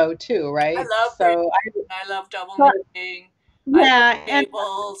brioche though too, right? I love brioche. I love double knitting. Yeah, and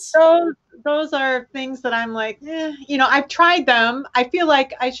those are things that I'm like, I've tried them. I feel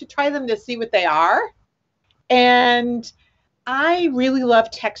like I should try them to see what they are. And I really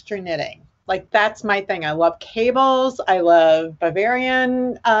love texture knitting. Like that's my thing. I love cables. I love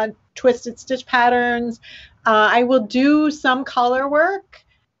Bavarian twisted stitch patterns. I will do some color work.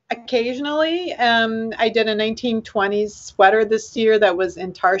 occasionally. I did a 1920s sweater this year that was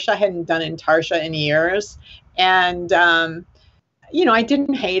intarsia. I hadn't done intarsia in years. And, I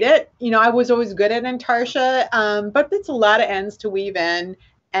didn't hate it. I was always good at intarsia, but it's a lot of ends to weave in.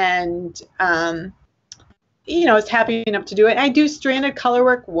 And, I was happy enough to do it. I do stranded color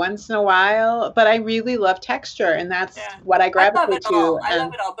work once in a while, but I really love texture, and that's what I gravitate to. I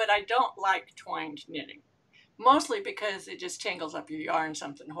love it all, but I don't like twined knitting. Mostly because it just tangles up your yarn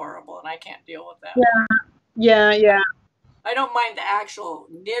something horrible, and I can't deal with that. Yeah. I don't mind the actual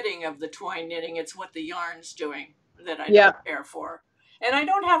knitting of the twine knitting. It's what the yarn's doing that I don't care for. And I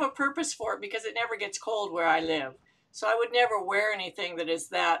don't have a purpose for it because it never gets cold where I live. So I would never wear anything that is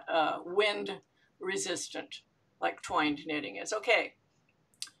that wind resistant like twined knitting is. Okay.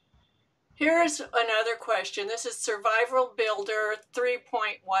 Here's another question. This is Survival Builder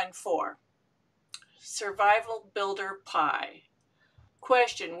 3.14. Survival Builder Pie.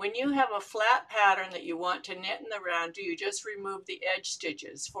 Question: when you have a flat pattern that you want to knit in the round, do you just remove the edge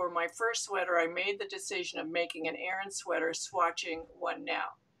stitches? For my first sweater, I made the decision of making an Aran sweater, swatching one now.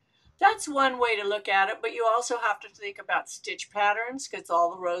 That's one way to look at it, but you also have to think about stitch patterns because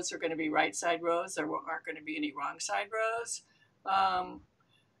all the rows are going to be right side rows. There aren't going to be any wrong side rows.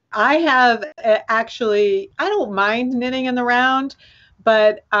 I have I don't mind knitting in the round,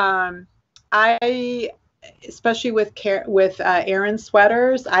 but I, especially with Aran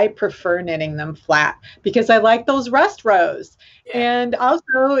sweaters, I prefer knitting them flat because I like those rest rows. Yeah. And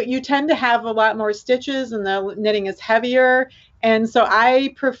also you tend to have a lot more stitches and the knitting is heavier. And so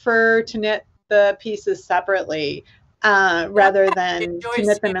I prefer to knit the pieces separately rather than to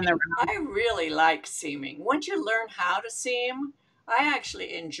knit them in the round. I really like seaming. Once you learn how to seam, I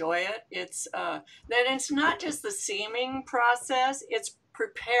actually enjoy it. It's not just the seaming process, it's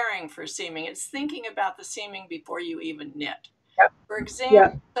preparing for seaming. It's thinking about the seaming before you even knit. Yep. For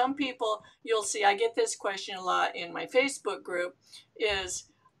example, some people, you'll see, I get this question a lot in my Facebook group, is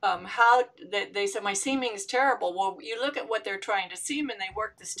how they say my seaming is terrible. Well, you look at what they're trying to seam and they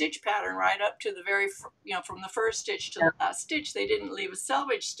work the stitch pattern right up to the very, from the first stitch to the last stitch. They didn't leave a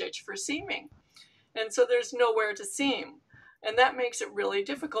selvage stitch for seaming. And so there's nowhere to seam. And that makes it really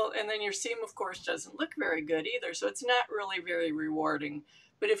difficult. And then your seam, of course, doesn't look very good either. So it's not really very rewarding.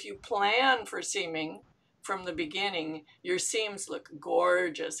 But if you plan for seaming from the beginning, your seams look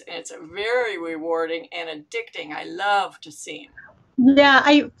gorgeous. And it's very rewarding and addicting. I love to seam.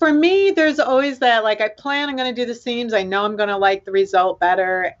 Yeah, for me, there's always that, like, I plan I'm going to do the seams. I know I'm going to like the result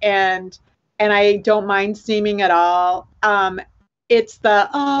better. And I don't mind seaming at all. It's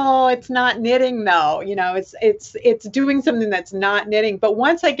it's not knitting though, it's doing something that's not knitting. But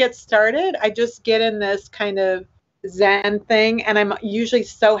once I get started, I just get in this kind of Zen thing, and I'm usually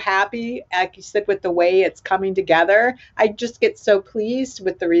so happy, like you said, with the way it's coming together. I just get so pleased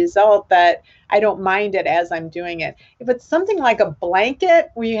with the result that I don't mind it as I'm doing it. If it's something like a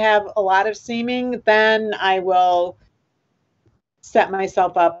blanket where you have a lot of seaming, then I will set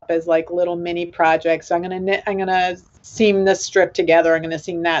myself up as like little mini projects. So I'm going to seam this strip together. I'm going to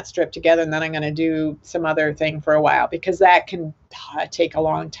seam that strip together. And then I'm going to do some other thing for a while because that can take a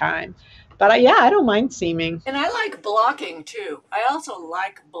long time. But I don't mind seaming. And I like blocking too. I also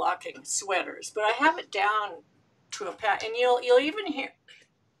like blocking sweaters, but I have it down to a pat. And you'll even hear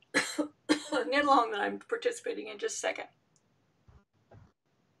knit along that I'm participating in just a second.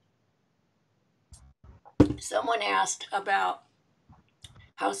 Someone asked about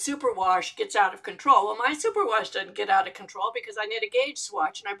how superwash gets out of control. Well, my superwash doesn't get out of control because I knit a gauge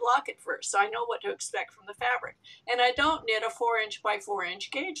swatch and I block it first, so I know what to expect from the fabric. And I don't knit a 4-inch by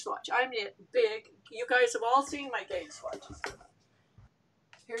 4-inch gauge swatch. I knit big. You guys have all seen my gauge swatches.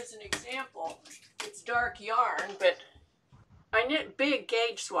 Here's an example. It's dark yarn, but I knit big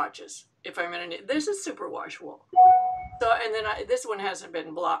gauge swatches if I'm going to knit. This is superwash wool. So, and then this one hasn't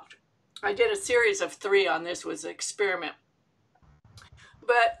been blocked. I did a series of 3 on this, was an experiment.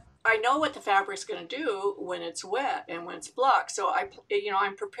 But I know what the fabric's going to do when it's wet and when it's blocked. So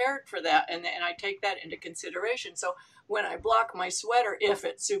I'm prepared for that, and I take that into consideration. So when I block my sweater, if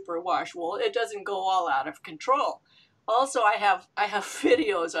it's superwash wool, it doesn't go all out of control. Also, I have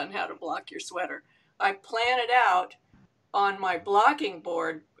videos on how to block your sweater. I plan it out on my blocking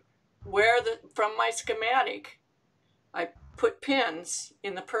board from my schematic. I put pins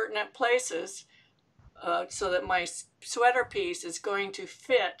in the pertinent places so that my sweater piece is going to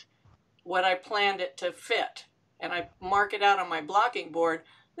fit what I planned it to fit. And I mark it out on my blocking board.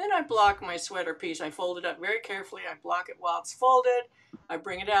 Then I block my sweater piece. I fold it up very carefully. I block it while it's folded. I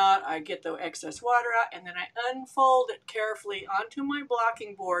bring it out. I get the excess water out. And then I unfold it carefully onto my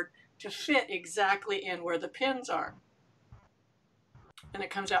blocking board to fit exactly in where the pins are. and it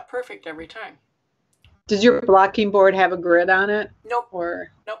comes out perfect every time. Does your blocking board have a grid on it? Nope.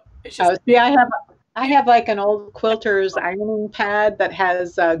 Or Nope. It's just see, I have like an old quilter's ironing pad that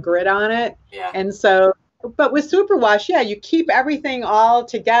has a grid on it. Yeah. And so, but with superwash, yeah, you keep everything all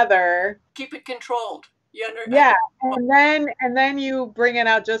together. Keep it controlled. Yeah, and then you bring it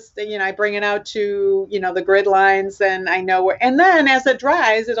out. Just I bring it out to the grid lines, and I know where. And then as it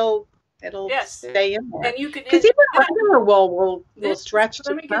dries, it'll yes. stay in there. And you can, because even regular wool will stretch.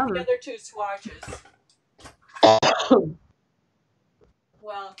 Let me get the other two swatches.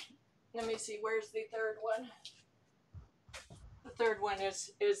 Well, let me see. Where's the third one? The third one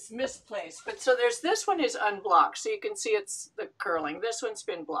is misplaced. But so there's this one is unblocked, so you can see it's the curling. This one's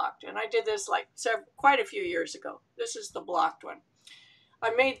been blocked, and I did this like quite a few years ago. This is the blocked one. I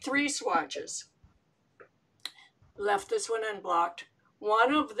made 3 swatches. Left this one unblocked.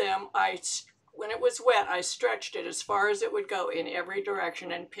 One of them, when it was wet, I stretched it as far as it would go in every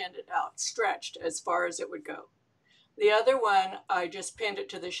direction and pinned it out. Stretched as far as it would go. The other one, I just pinned it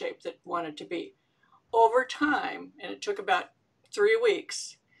to the shape that it wanted to be. Over time, and it took about 3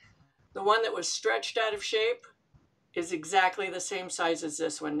 weeks, the one that was stretched out of shape is exactly the same size as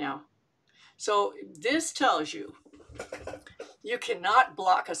this one now. So this tells you you cannot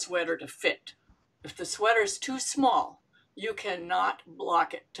block a sweater to fit. If the sweater is too small, you cannot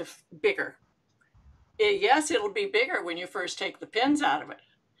block it to bigger. Yes, it'll be bigger when you first take the pins out of it,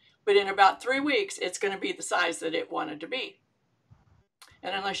 but in about 3 weeks, it's going to be the size that it wanted to be.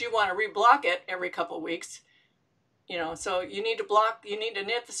 And unless you want to reblock it every couple of weeks, so you need to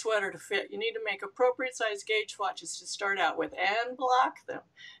knit the sweater to fit. You need to make appropriate size gauge swatches to start out with and block them.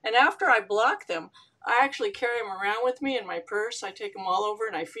 And after I block them, I actually carry them around with me in my purse. I take them all over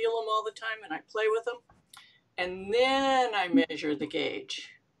and I feel them all the time and I play with them. And then I measure the gauge.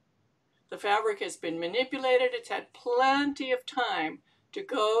 The fabric has been manipulated. It's had plenty of time to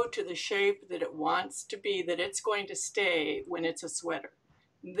go to the shape that it wants to be, that it's going to stay when it's a sweater.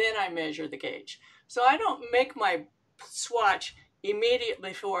 Then I measure the gauge. So I don't make my swatch immediately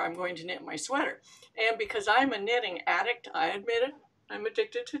before I'm going to knit my sweater. And because I'm a knitting addict, I admit it, I'm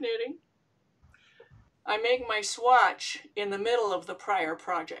addicted to knitting, I make my swatch in the middle of the prior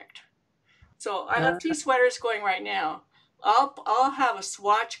project. So I have 2 sweaters going right now. I'll have a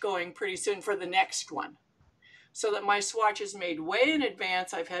swatch going pretty soon for the next one, so that my swatch is made way in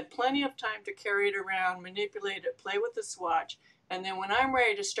advance. I've had plenty of time to carry it around, manipulate it, play with the swatch, and then when I'm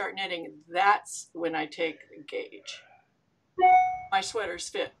ready to start knitting, that's when I take the gauge. My sweaters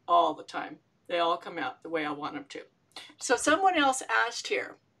fit all the time. They all come out the way I want them to. So someone else asked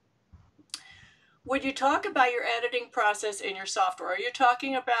here, would you talk about your editing process in your software? Are you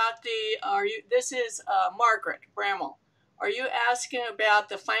talking about this is Margaret Bramall. Are you asking about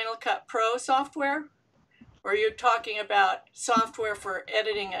the Final Cut Pro software? Or are you talking about software for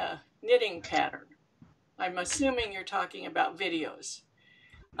editing a knitting pattern? I'm assuming you're talking about videos.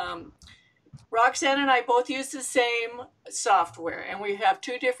 Roxanne and I both use the same software, and we have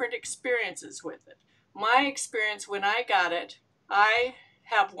 2 different experiences with it. My experience when I got it, I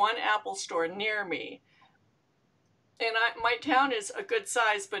have one Apple store near me. And my town is a good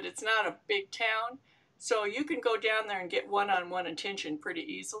size, but it's not a big town. So you can go down there and get one-on-one attention pretty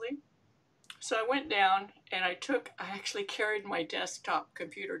easily. So I went down and I actually carried my desktop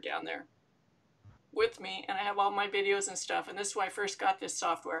computer down there with me, and I have all my videos and stuff. And this is when I first got this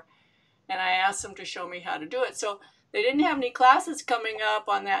software. And I asked them to show me how to do it. So they didn't have any classes coming up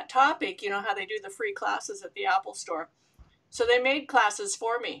on that topic, how they do the free classes at the Apple store. So they made classes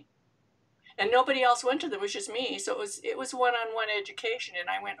for me. And nobody else went to them, it was just me. So it was one-on-one education, and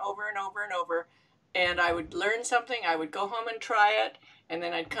I went over and over and over. And I would learn something, I would go home and try it, and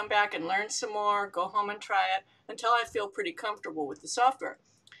then I'd come back and learn some more, go home and try it, until I feel pretty comfortable with the software.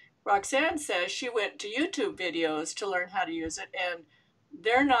 Roxanne says she went to YouTube videos to learn how to use it, and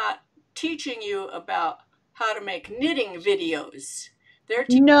they're not teaching you about how to make knitting videos.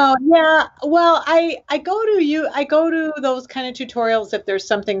 No, yeah. Well, I go to those kind of tutorials if there's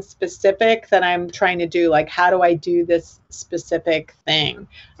something specific that I'm trying to do, like how do I do this specific thing.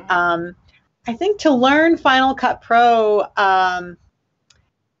 Mm-hmm. I think to learn Final Cut Pro, I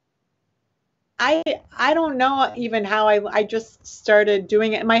don't know even how I just started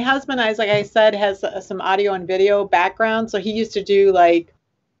doing it. My husband, like I said, has some audio and video background, so he used to do like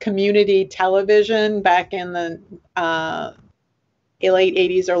community television back in the late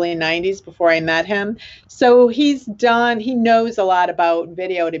 80s, early 90s before I met him. So he knows a lot about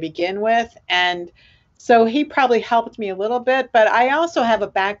video to begin with. And so he probably helped me a little bit, but I also have a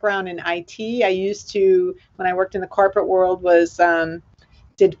background in IT. I used to, when I worked in the corporate world, was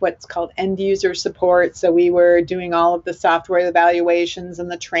did what's called end user support. So we were doing all of the software evaluations and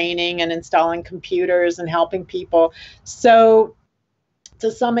the training and installing computers and helping people. So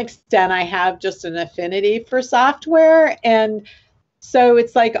to some extent, I have just an affinity for software. And so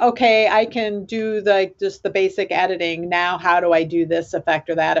it's like, okay, I can do just the basic editing. Now, how do I do this effect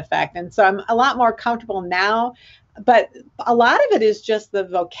or that effect? And so I'm a lot more comfortable now. But a lot of it is just the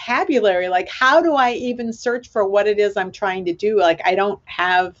vocabulary. Like, how do I even search for what it is I'm trying to do? Like, I don't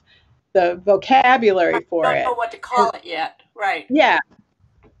have the vocabulary for I don't it. know what to call it yet. Right. Yeah.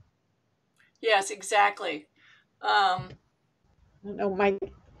 Yes, exactly. I don't know,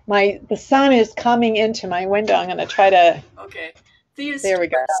 the sun is coming into my window. I'm going to try to. Okay. Thea There we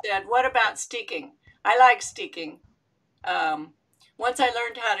go. said, what about steeking? I like steeking. Once I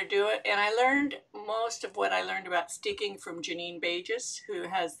learned how to do it, and I learned most of what I learned about steeking from Janine Bages, who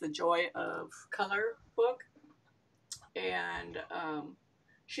has the Joy of Color book. And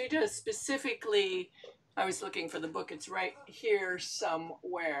she does specifically, I was looking for the book, it's right here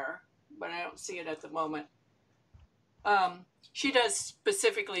somewhere, but I don't see it at the moment. She does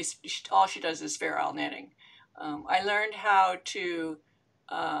specifically, all she does is fair isle knitting. I learned how to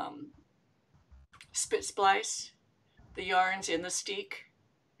spit splice the yarns in the steek,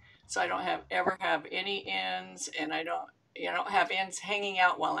 so I don't ever have any ends, and I don't have ends hanging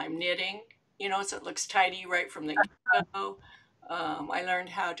out while I'm knitting, so it looks tidy right from the get-go. I learned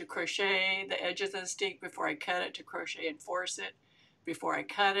how to crochet the edges of the steek before I cut it, to crochet and force it before I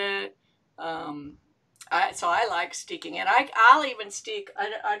cut it. So I like steeking, and I'll even steek.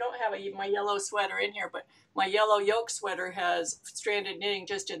 I don't have my yellow sweater in here, but my yellow yoke sweater has stranded knitting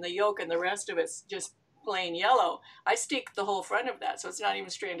just in the yoke, and the rest of it's just plain yellow. I steeked the whole front of that, so it's not even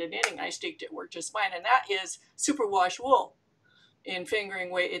stranded knitting. I steeked it, worked just fine, and that is superwash wool in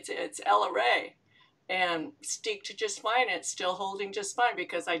fingering weight. It's Ella Ray, and steeked just fine. It's still holding just fine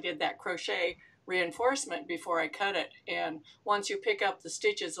because I did that crochet reinforcement before I cut it. And once you pick up the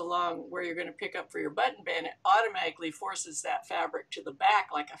stitches along where you're going to pick up for your button band, it automatically forces that fabric to the back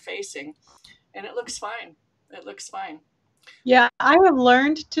like a facing, and it looks fine. It looks fine. Yeah, I have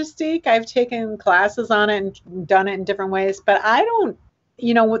learned to steek. I've taken classes on it and done it in different ways, but I don't,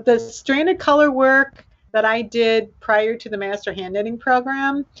 with the stranded color work that I did prior to the Master Hand Knitting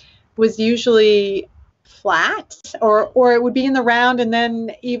program was usually flat, or it would be in the round, and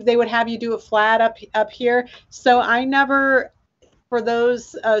then they would have you do a flat up here. So I never, for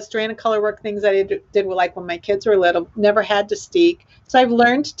those stranded color work things that I did like when my kids were little, never had to steek. So I've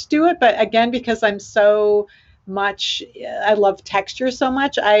learned to do it, but again, because I love texture so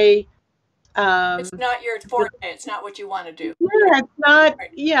much, it's not your forte. It's not what you want to do. Yeah, it's not.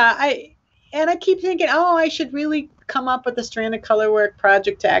 Right. Yeah, I keep thinking, I should really come up with a stranded color work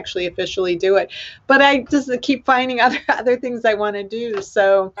project to actually officially do it, but I just keep finding other things I want to do.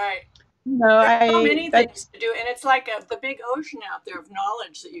 So right. There's so many things to do, and it's like the big ocean out there of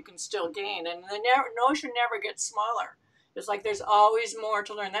knowledge that you can still gain, and the ocean never gets smaller. It's like there's always more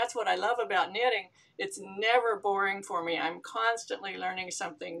to learn. That's what I love about knitting. It's never boring for me. I'm constantly learning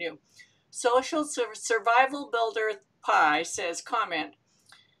something new. Social Survival Builder Pie says, comment,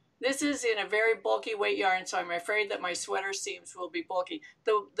 this is in a very bulky weight yarn, so I'm afraid that my sweater seams will be bulky.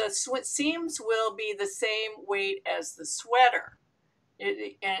 The seams will be the same weight as the sweater. And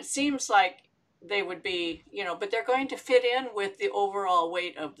it seems like they would be, but they're going to fit in with the overall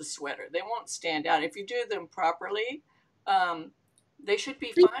weight of the sweater. They won't stand out. If you do them properly, they should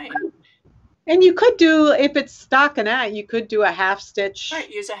be fine. And you could do, if it's stockinette, you could do a half stitch. Right,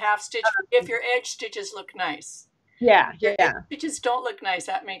 use a half stitch if your edge stitches look nice. Yeah, if edge stitches don't look nice,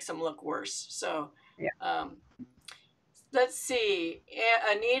 that makes them look worse. So, yeah. Let's see.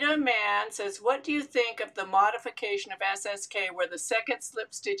 Anita Mann says, what do you think of the modification of SSK where the second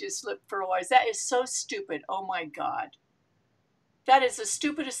slip stitch is slipped furlwise? That is so stupid. Oh my God. That is the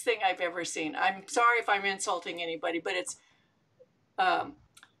stupidest thing I've ever seen. I'm sorry if I'm insulting anybody, but it's,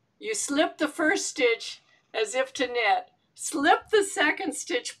 you slip the first stitch as if to knit, slip the second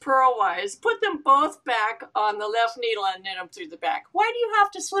stitch purlwise, put them both back on the left needle and knit them through the back. Why do you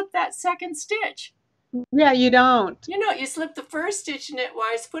have to slip that second stitch? Yeah, you don't. You slip the first stitch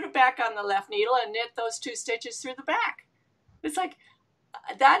knitwise, put it back on the left needle, and knit those two stitches through the back. It's like,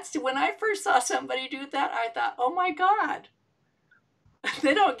 that's when I first saw somebody do that, I thought, oh my God.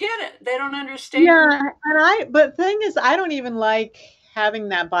 They don't get it. They don't understand. Yeah, but the thing is, I don't even like having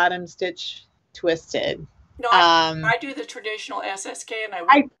that bottom stitch twisted. No, I do the traditional SSK, and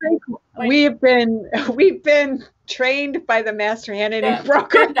I think we've been trained by the Master Hand Knitting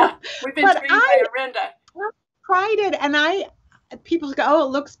program. We've been trained by Arinda. I tried it, and people go, oh,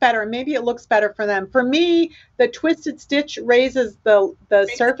 it looks better. Maybe it looks better for them. For me, the twisted stitch raises the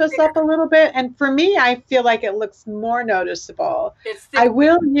surface up a little bit. And for me, I feel like it looks more noticeable. I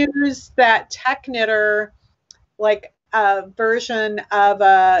will use that tech knitter, like a version of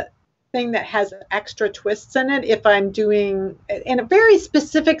a thing that has extra twists in it. If I'm doing, in very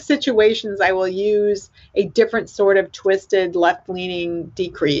specific situations, I will use a different sort of twisted left-leaning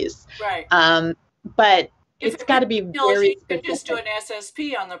decrease. Right. But it's got to be very you can just do an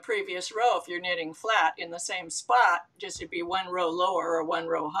SSP on the previous row if you're knitting flat in the same spot, just to be one row lower or one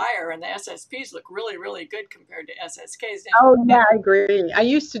row higher, and the SSPs look really, really good compared to SSKs. Oh yeah, I agree. I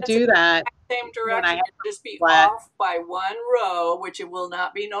used to do that. Same direction, just be off by one row, which it will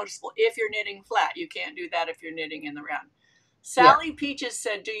not be noticeable if you're knitting flat. You can't do that if you're knitting in the round. Sally Peaches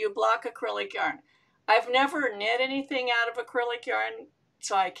said, do you block acrylic yarn? I've never knit anything out of acrylic yarn,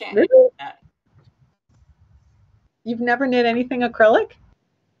 so I can't do that. You've never knit anything acrylic?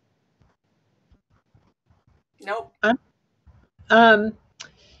 Nope.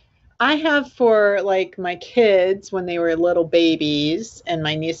 I have for like my kids when they were little babies and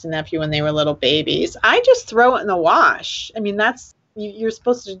my niece and nephew when they were little babies. I just throw it in the wash. I mean, that's, you're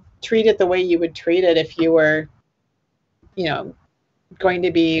supposed to treat it the way you would treat it if you were, you know, going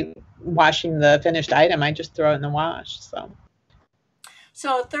to be washing the finished item. I just throw it in the wash.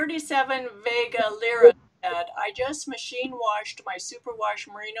 So 37 Vega Lira said, I just machine washed my superwash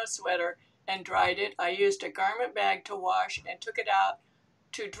merino sweater and dried it. I used a garment bag to wash and took it out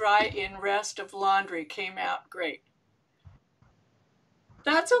to dry in rest of laundry. Came out great.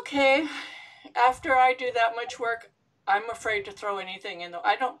 That's okay. After I do that much work, I'm afraid to throw anything in.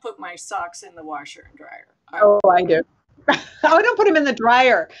 I don't put my socks in the washer and dryer. I do. I don't put them in the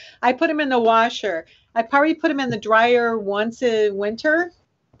dryer. I put them in the washer. I probably put them in the dryer once a winter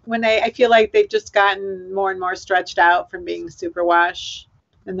when I feel like they've just gotten more and more stretched out from being superwash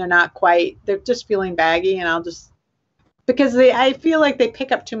and they're just feeling baggy, and I'll just, because I feel like they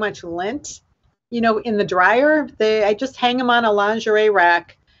pick up too much lint, you know, in the dryer. I just hang them on a lingerie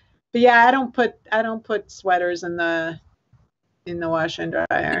rack. But yeah, I don't put sweaters in the washer and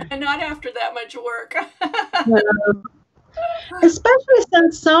dryer. And not after that much work. Especially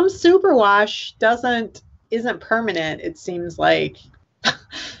since some superwash isn't permanent, it seems like.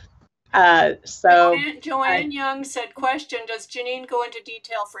 Joanne Young said, question, does Janine go into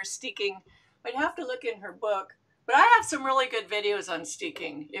detail for steeking? I'd have to look in her book, but I have some really good videos on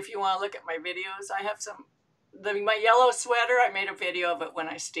steeking. If you want to look at my videos, I have some. My yellow sweater, I made a video of it when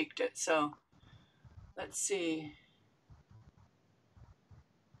I steeked it. So let's see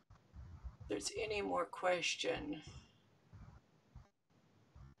if there's any more question.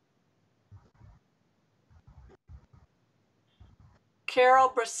 Carol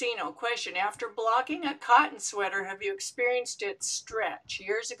Brasino, question, after blocking a cotton sweater, have you experienced it stretch?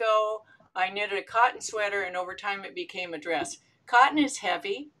 Years ago, I knitted a cotton sweater and over time it became a dress. Cotton is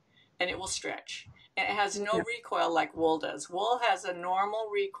heavy and it will stretch. And it has no recoil like wool does. Wool has a normal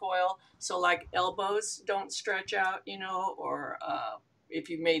recoil, so like elbows don't stretch out, you know, or if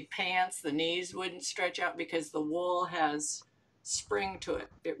you made pants, the knees wouldn't stretch out because the wool has spring to it.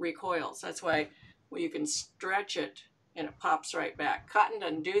 It recoils. That's why you can stretch it and it pops right back. Cotton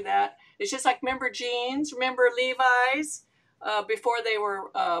doesn't do that. It's just like, remember jeans? Remember Levi's before they were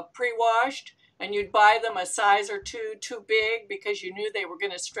pre-washed? And you'd buy them a size or two too big because you knew they were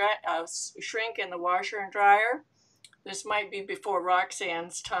going to shrink in the washer and dryer. This might be before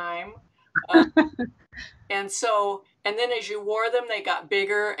Roxanne's time. And then as you wore them, they got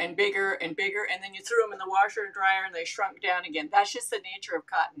bigger and bigger and bigger. And then you threw them in the washer and dryer and they shrunk down again. That's just the nature of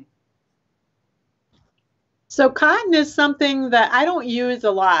cotton. So cotton is something that I don't use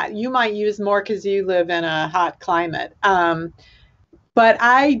a lot. You might use more because you live in a hot climate. But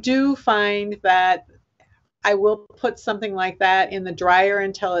I do find that I will put something like that in the dryer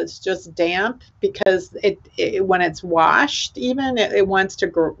until it's just damp, because when it's washed, even it wants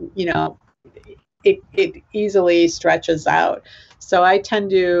to, you know, it easily stretches out. So I tend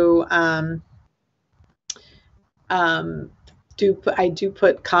to I do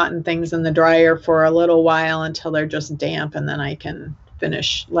put cotton things in the dryer for a little while until they're just damp, and then I can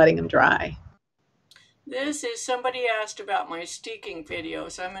finish letting them dry. This is, somebody asked about my steeking video,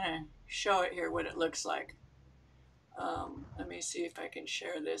 so I'm going to show it here what it looks like. Let me see if I can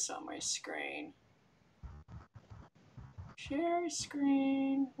share this on my screen. Share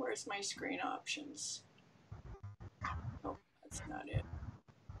screen. Where's my screen options? Oh, that's not it.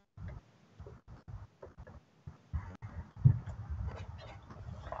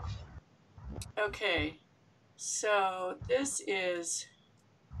 Okay, so this is,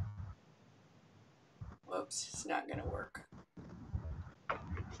 whoops, it's not going to work.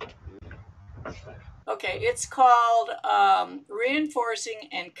 Okay, it's called Reinforcing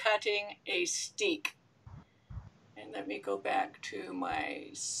and Cutting a Steek. And let me go back to my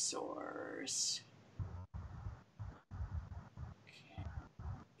source.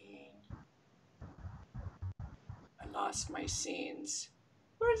 I lost my scenes.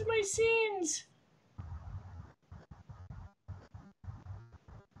 Where's my scenes?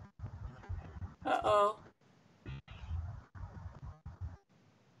 Uh-oh.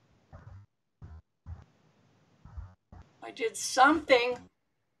 I did something.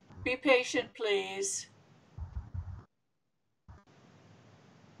 Be patient, please.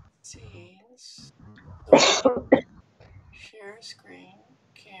 Scenes. Share screen,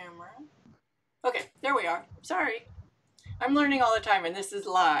 camera. Okay, there we are. Sorry. I'm learning all the time, and this is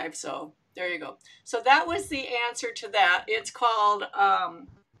live, so there you go. So that was the answer to that. It's called,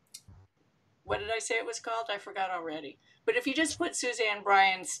 what did I say it was called? I forgot already. But if you just put Suzanne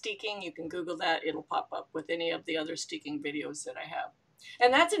Bryan steeking, you can Google that. It'll pop up with any of the other steeking videos that I have.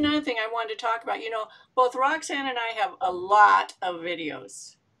 And that's another thing I wanted to talk about. You know, both Roxanne and I have a lot of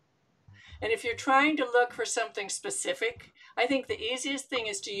videos. And if you're trying to look for something specific, I think the easiest thing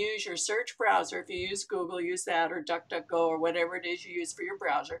is to use your search browser. If you use Google, use that, or DuckDuckGo, or whatever it is you use for your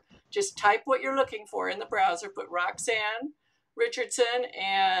browser. Just type what you're looking for in the browser, put Roxanne Richardson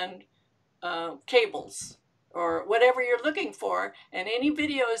and cables, or whatever you're looking for, and any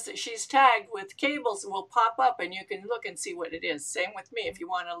videos that she's tagged with cables will pop up, and you can look and see what it is. Same with me. If you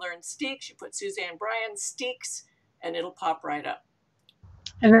want to learn steeks, you put Suzanne Bryan steeks, and it'll pop right up.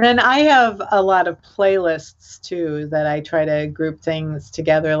 And then I have a lot of playlists too that I try to group things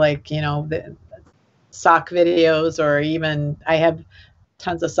together, like, you know, the sock videos, or even I have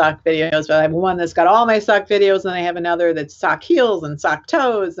tons of sock videos, but I have one that's got all my sock videos, and I have another that's sock heels and sock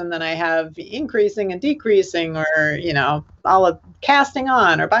toes, and then I have increasing and decreasing, or, you know, all of casting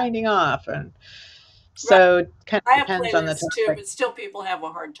on or binding off. And so Right. it kind I of have depends on the playlists too, topic. but still people have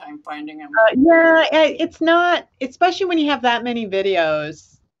a hard time finding them. Yeah, it's not, especially when you have that many videos,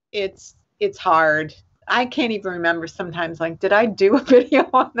 it's hard. I can't even remember sometimes, like, did I do a video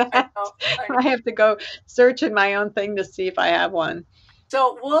on I that? know, I know. I have to go search in my own thing to see if I have one.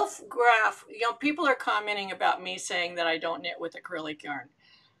 So Wolf Graph, you know, people are commenting about me saying that I don't knit with acrylic yarn.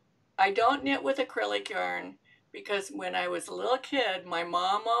 I don't knit with acrylic yarn because when I was a little kid, my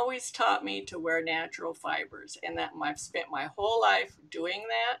mom always taught me to wear natural fibers, and that I've spent my whole life doing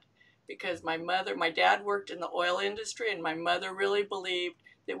that because my dad worked in the oil industry, and my mother really believed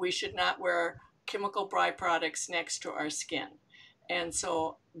that we should not wear chemical byproducts next to our skin. And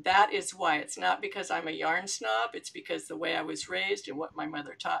so that is why. It's not because I'm a yarn snob, it's because the way I was raised and what my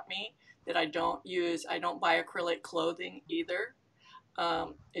mother taught me, that I don't buy acrylic clothing either.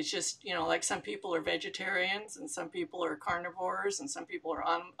 It's just, you know, like some people are vegetarians and some people are carnivores and some people are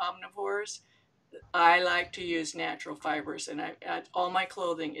omnivores. I like to use natural fibers, and all my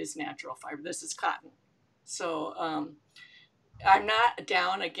clothing is natural fiber. This is cotton. So I'm not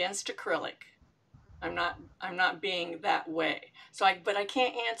down against acrylic. I'm not being that way. But I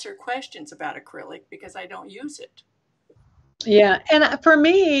can't answer questions about acrylic because I don't use it. Yeah, and for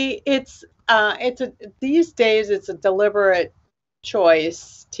me, these days it's a deliberate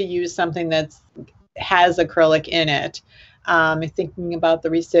choice to use something that has acrylic in it. Thinking about the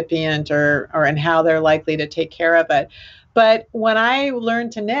recipient, or and how they're likely to take care of it. But when I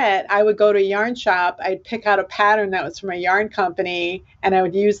learned to knit, I would go to a yarn shop. I'd pick out a pattern that was from a yarn company, and I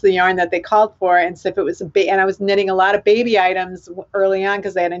would use the yarn that they called for. And so if it was and I was knitting a lot of baby items early on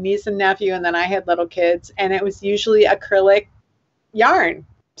because I had a niece and nephew, and then I had little kids, and it was usually acrylic yarn.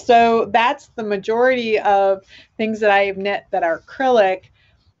 So that's the majority of things that I have knit that are acrylic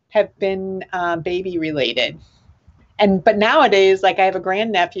have been baby related. But nowadays, like, I have a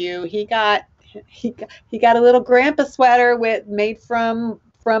grandnephew. He got a little grandpa sweater made from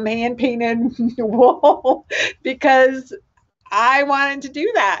hand painted wool because I wanted to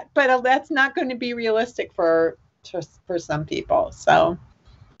do that. But that's not going to be realistic for some people. So.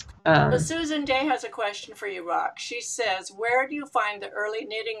 Susan Day has a question for you, Rock. She says, where do you find the early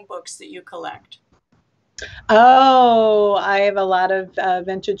knitting books that you collect? Oh, I have a lot of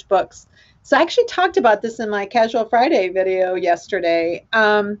vintage books. So I actually talked about this in my Casual Friday video yesterday.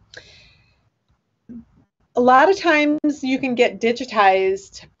 A lot of times you can get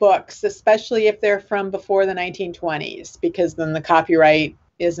digitized books, especially if they're from before the 1920s, because then the copyright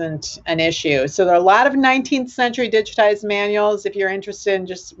isn't an issue. So there are a lot of 19th century digitized manuals if you're interested in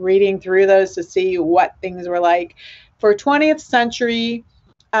just reading through those to see what things were like. For 20th century,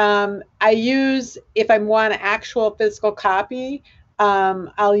 I use, if I want an actual physical copy,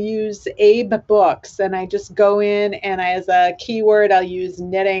 I'll use Abe Books, and I just go in and as a keyword, I'll use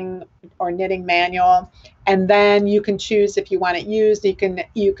knitting or knitting manual. And then you can choose if you want it used.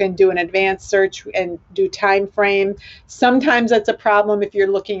 You can do an advanced search and do time frame. Sometimes that's a problem if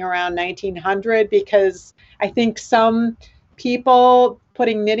you're looking around 1900, because I think some people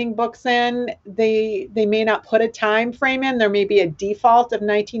putting knitting books in, they may not put a time frame in. There may be a default of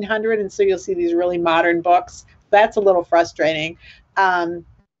 1900, and so you'll see these really modern books. That's a little frustrating.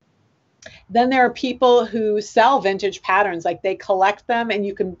 Then there are people who sell vintage patterns, like they collect them and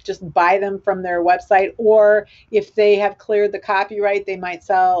you can just buy them from their website, or if they have cleared the copyright, they might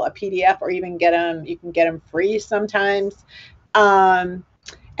sell a PDF or even you can get them free sometimes. And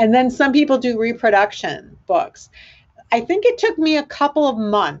then some people do reproduction books. I think it took me a couple of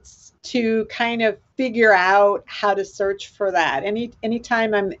months to kind of figure out how to search for that.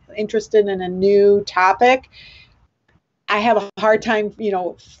 Anytime I'm interested in a new topic, I have a hard time,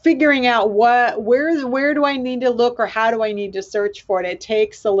 figuring out where do I need to look or how do I need to search for it. It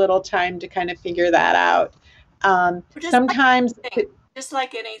takes a little time to kind of figure that out. Sometimes, just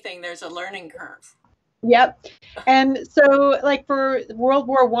like anything, there's a learning curve. Yep. And so, like for World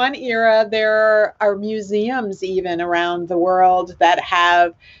War I era, there are museums even around the world that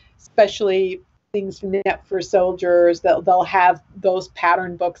have, especially things knit for soldiers, they'll have those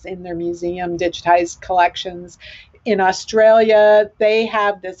pattern books in their museum, digitized collections. In Australia, they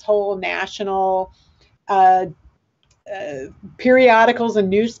have this whole national periodicals and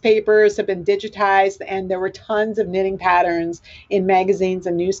newspapers have been digitized, and there were tons of knitting patterns in magazines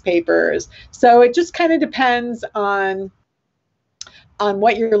and newspapers. So it just kind of depends on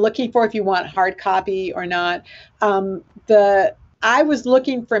what you're looking for, if you want hard copy or not. I was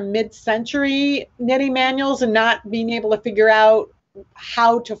looking for mid-century knitting manuals and not being able to figure out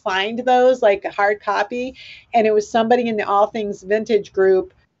how to find those, like a hard copy. And it was somebody in the All Things Vintage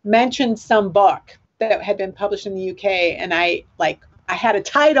group mentioned some book that had been published in the UK, and I had a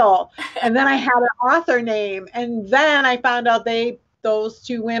title, and then I had an author name, and then I found out those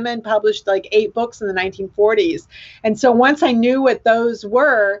two women published like 8 books in the 1940s. And so once I knew what those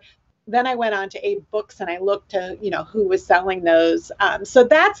were, then I went on to 8 books and I looked to, who was selling those. So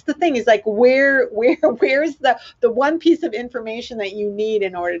that's the thing, is like where's the one piece of information that you need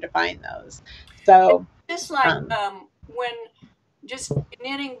in order to find those. So just like when just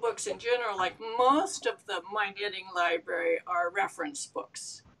knitting books in general, like most of my knitting library are reference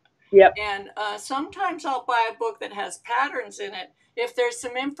books. Yep. And sometimes I'll buy a book that has patterns in it if there's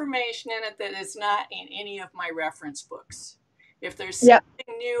some information in it that is not in any of my reference books. If there's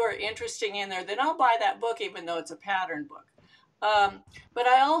something new or interesting in there, then I'll buy that book even though it's a pattern book. But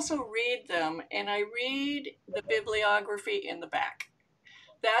I also read them, and I read the bibliography in the back.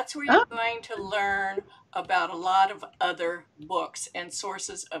 That's where you're going to learn about a lot of other books and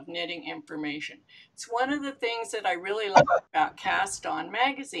sources of knitting information. It's one of the things that I really like about Cast On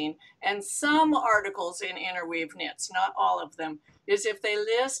magazine, and some articles in Interweave Knits, not all of them, is if they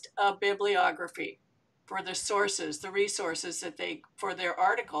list a bibliography for the sources, the resources for their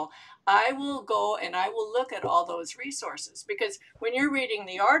article, I will go and I will look at all those resources, because when you're reading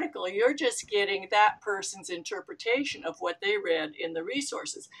the article, you're just getting that person's interpretation of what they read in the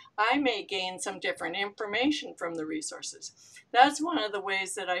resources. I may gain some different information from the resources. That's one of the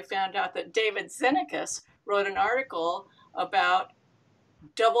ways that I found out that David Zenekas wrote an article about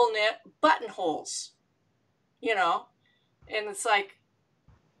double knit buttonholes, and it's like,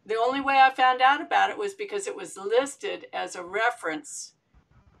 the only way I found out about it was because it was listed as a reference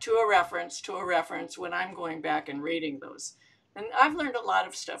to a reference to a reference when I'm going back and reading those. And I've learned a lot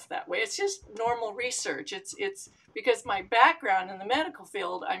of stuff that way. It's just normal research. It's because my background in the medical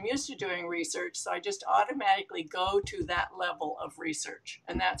field, I'm used to doing research, so I just automatically go to that level of research,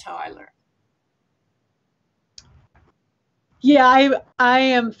 and that's how I learn. Yeah, I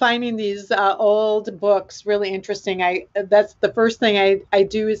am finding these old books really interesting. That's the first thing I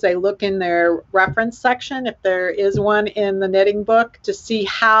do, is I look in their reference section, if there is one in the knitting book, to see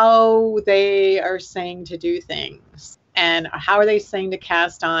how they are saying to do things, and how are they saying to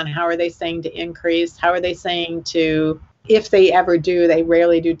cast on, how are they saying to increase, how are they saying to, if they ever do, they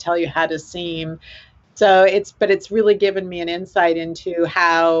rarely do tell you how to seam. So it's really given me an insight into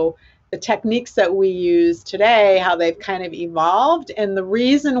how the techniques that we use today, how they've kind of evolved, and the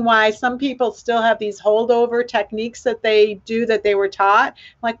reason why some people still have these holdover techniques that they do that they were taught.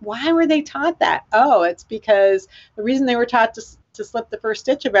 Like, why were they taught that? Oh, it's because the reason they were taught to slip the first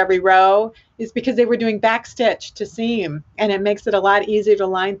stitch of every row is because they were doing back stitch to seam, and it makes it a lot easier to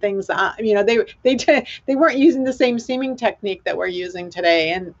line things up. They weren't using the same seaming technique that we're using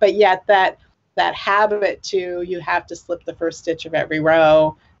today, but yet that habit to, you have to slip the first stitch of every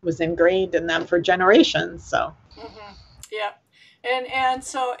row, was ingrained in them for generations. So yeah, And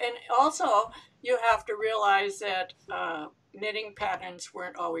also you have to realize that knitting patterns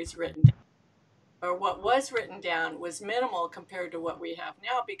weren't always written down, or what was written down was minimal compared to what we have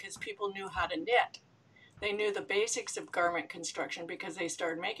now, because people knew how to knit. They knew the basics of garment construction because they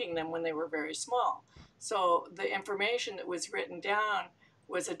started making them when they were very small. So the information that was written down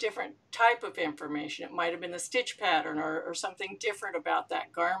was a different type of information. It might have been the stitch pattern, or something different about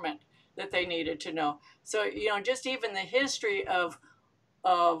that garment that they needed to know. So, just even the history of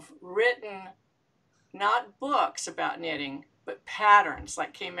written, not books about knitting, but patterns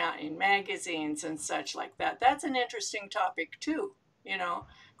like came out in magazines and such like that. That's an interesting topic too,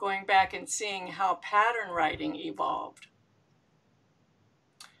 going back and seeing how pattern writing evolved.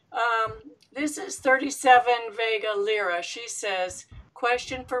 This is 37 Vega Lira. She says,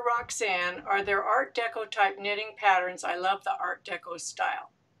 question for Roxanne, are there Art Deco type knitting patterns? I love the Art Deco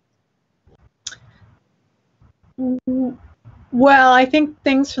style. Well, I think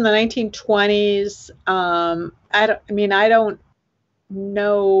things from the 1920s. I don't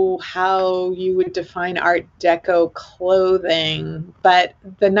know how you would define Art Deco clothing, but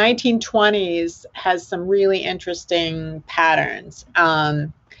the 1920s has some really interesting patterns.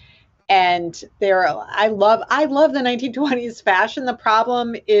 And I love the 1920s fashion. The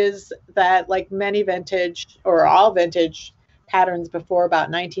problem is that, like many vintage, or all vintage patterns before about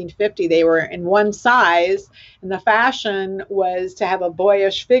 1950, they were in one size, and the fashion was to have a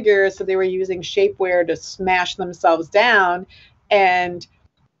boyish figure, so they were using shapewear to smash themselves down, and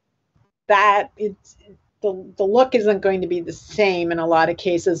that it's the look isn't going to be the same in a lot of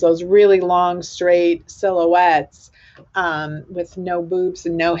cases. Those really long, straight silhouettes with no boobs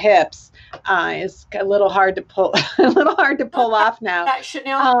and no hips is a little hard to pull, a little hard to pull off now. That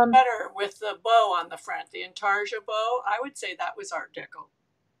Chanel sweater with the bow on the front, the Intarsia bow, I would say that was Art Deco.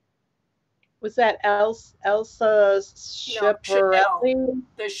 Was that Elsa Schiaparelli? No,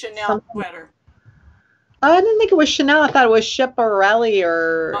 the Chanel sweater. I didn't think it was Chanel. I thought it was Schiaparelli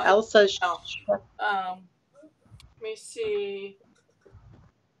or Elsa. Let me see.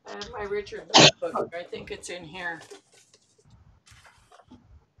 I have my Richard book. I think it's in here,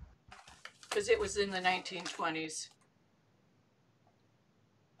 because it was in the 1920s.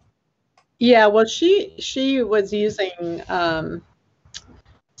 Yeah, well, she was using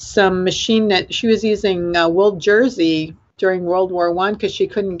some machine knit. She was using wool jersey during World War I because she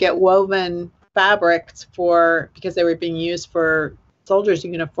couldn't get woven fabrics because they were being used for soldiers'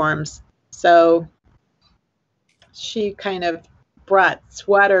 uniforms. So she kind of brought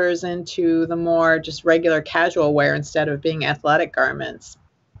sweaters into the more just regular casual wear instead of being athletic garments.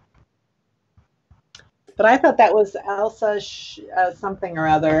 But I thought that was Elsa something or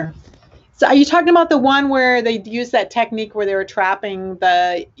other. So are you talking about the one where they used that technique where they were trapping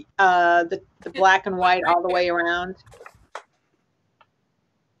the black and white all the way around?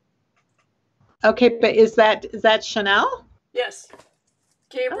 Okay, but is that Chanel? Yes,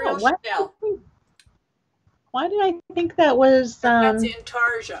 Gabrielle Chanel. Why did I think that was? That's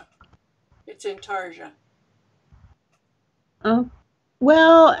Intarsia. It's Intarsia. Oh,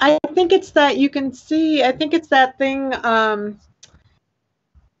 well, I think it's that you can see. I think it's that thing.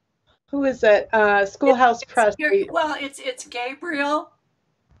 Who is it? Schoolhouse Press. Well, it's Gabriella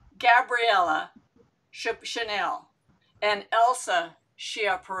Chanel and Elsa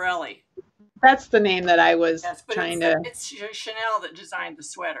Schiaparelli. That's the name that I was trying to. It's Chanel that designed the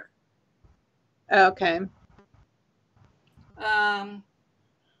sweater. Okay.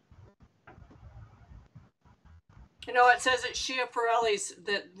 It says it's Schiaparelli's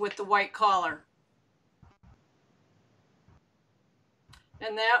with the white collar.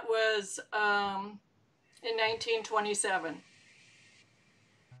 And that was in 1927.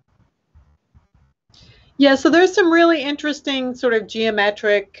 Yeah, so there's some really interesting sort of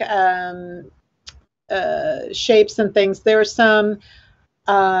geometric shapes and things. There are some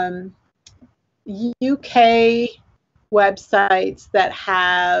UK websites that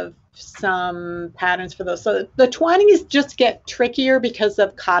have some patterns for those. So the 20s just get trickier because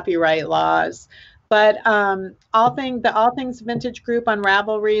of copyright laws. But the All Things Vintage group on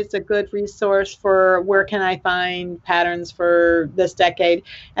Ravelry is a good resource for where can I find patterns for this decade.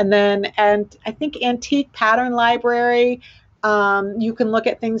 And I think Antique Pattern Library, you can look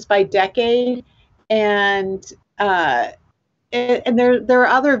at things by decade. And there are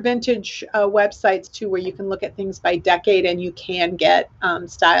other vintage websites too where you can look at things by decade and you can get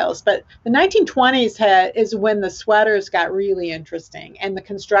styles. But the 1920s is when the sweaters got really interesting, and the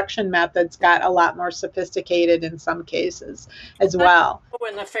construction methods got a lot more sophisticated in some cases as well.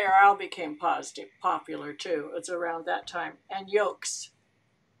 When the Fair Isle became popular too, it's around that time, and yokes.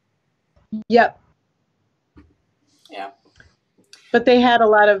 Yep. Yep. But they had a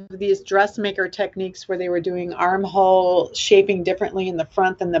lot of these dressmaker techniques where they were doing armhole shaping differently in the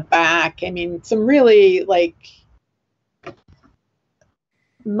front than the back. I mean, some really like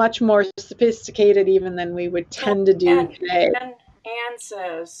much more sophisticated even than we would tend to do today. Anne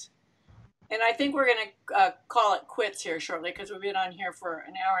says, and I think we're going to call it quits here shortly because we've been on here for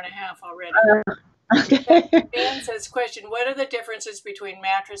an hour and a half already. Okay. Anne says, question, what are the differences between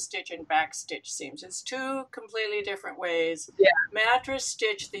mattress stitch and back stitch seams? It's two completely different ways. Yeah. Mattress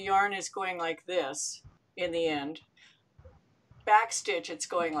stitch, the yarn is going like this in the end. Back stitch, it's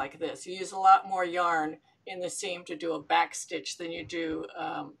going like this. You use a lot more yarn in the seam to do a back stitch than you do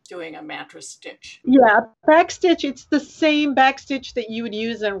doing a mattress stitch. Yeah, back stitch, it's the same back stitch that you would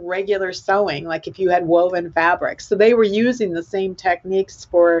use in regular sewing, like if you had woven fabric. So they were using the same techniques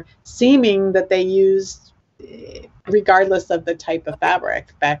for seaming that they used regardless of the type of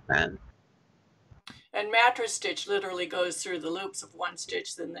fabric back then. And mattress stitch literally goes through the loops of one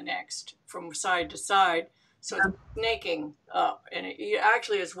stitch, then the next, from side to side. So it's snaking up, and it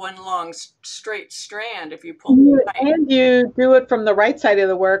actually is one long straight strand if you pull it tight. And you do it from the right side of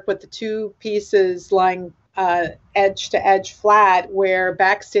the work with the two pieces lying edge to edge flat, where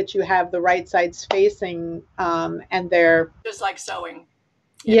back stitch you have the right sides facing, and they're just like sewing.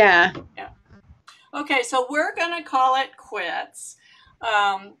 Yeah. Okay, so we're gonna call it quits.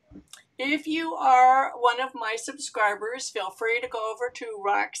 If you are one of my subscribers, feel free to go over to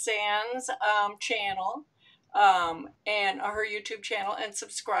Roxanne's channel and her YouTube channel and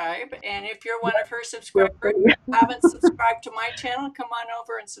subscribe. And if you're one of her subscribers and haven't subscribed to my channel, come on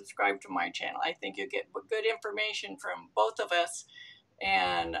over and subscribe to my channel. I think you'll get good information from both of us.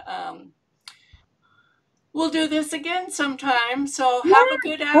 And we'll do this again sometime. So have a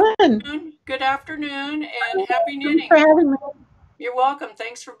good afternoon. Good afternoon and happy knitting. Thanks for having me. You're welcome.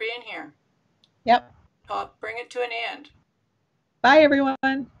 Thanks for being here. Yep. I'll bring it to an end. Bye,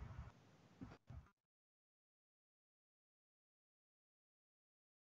 everyone.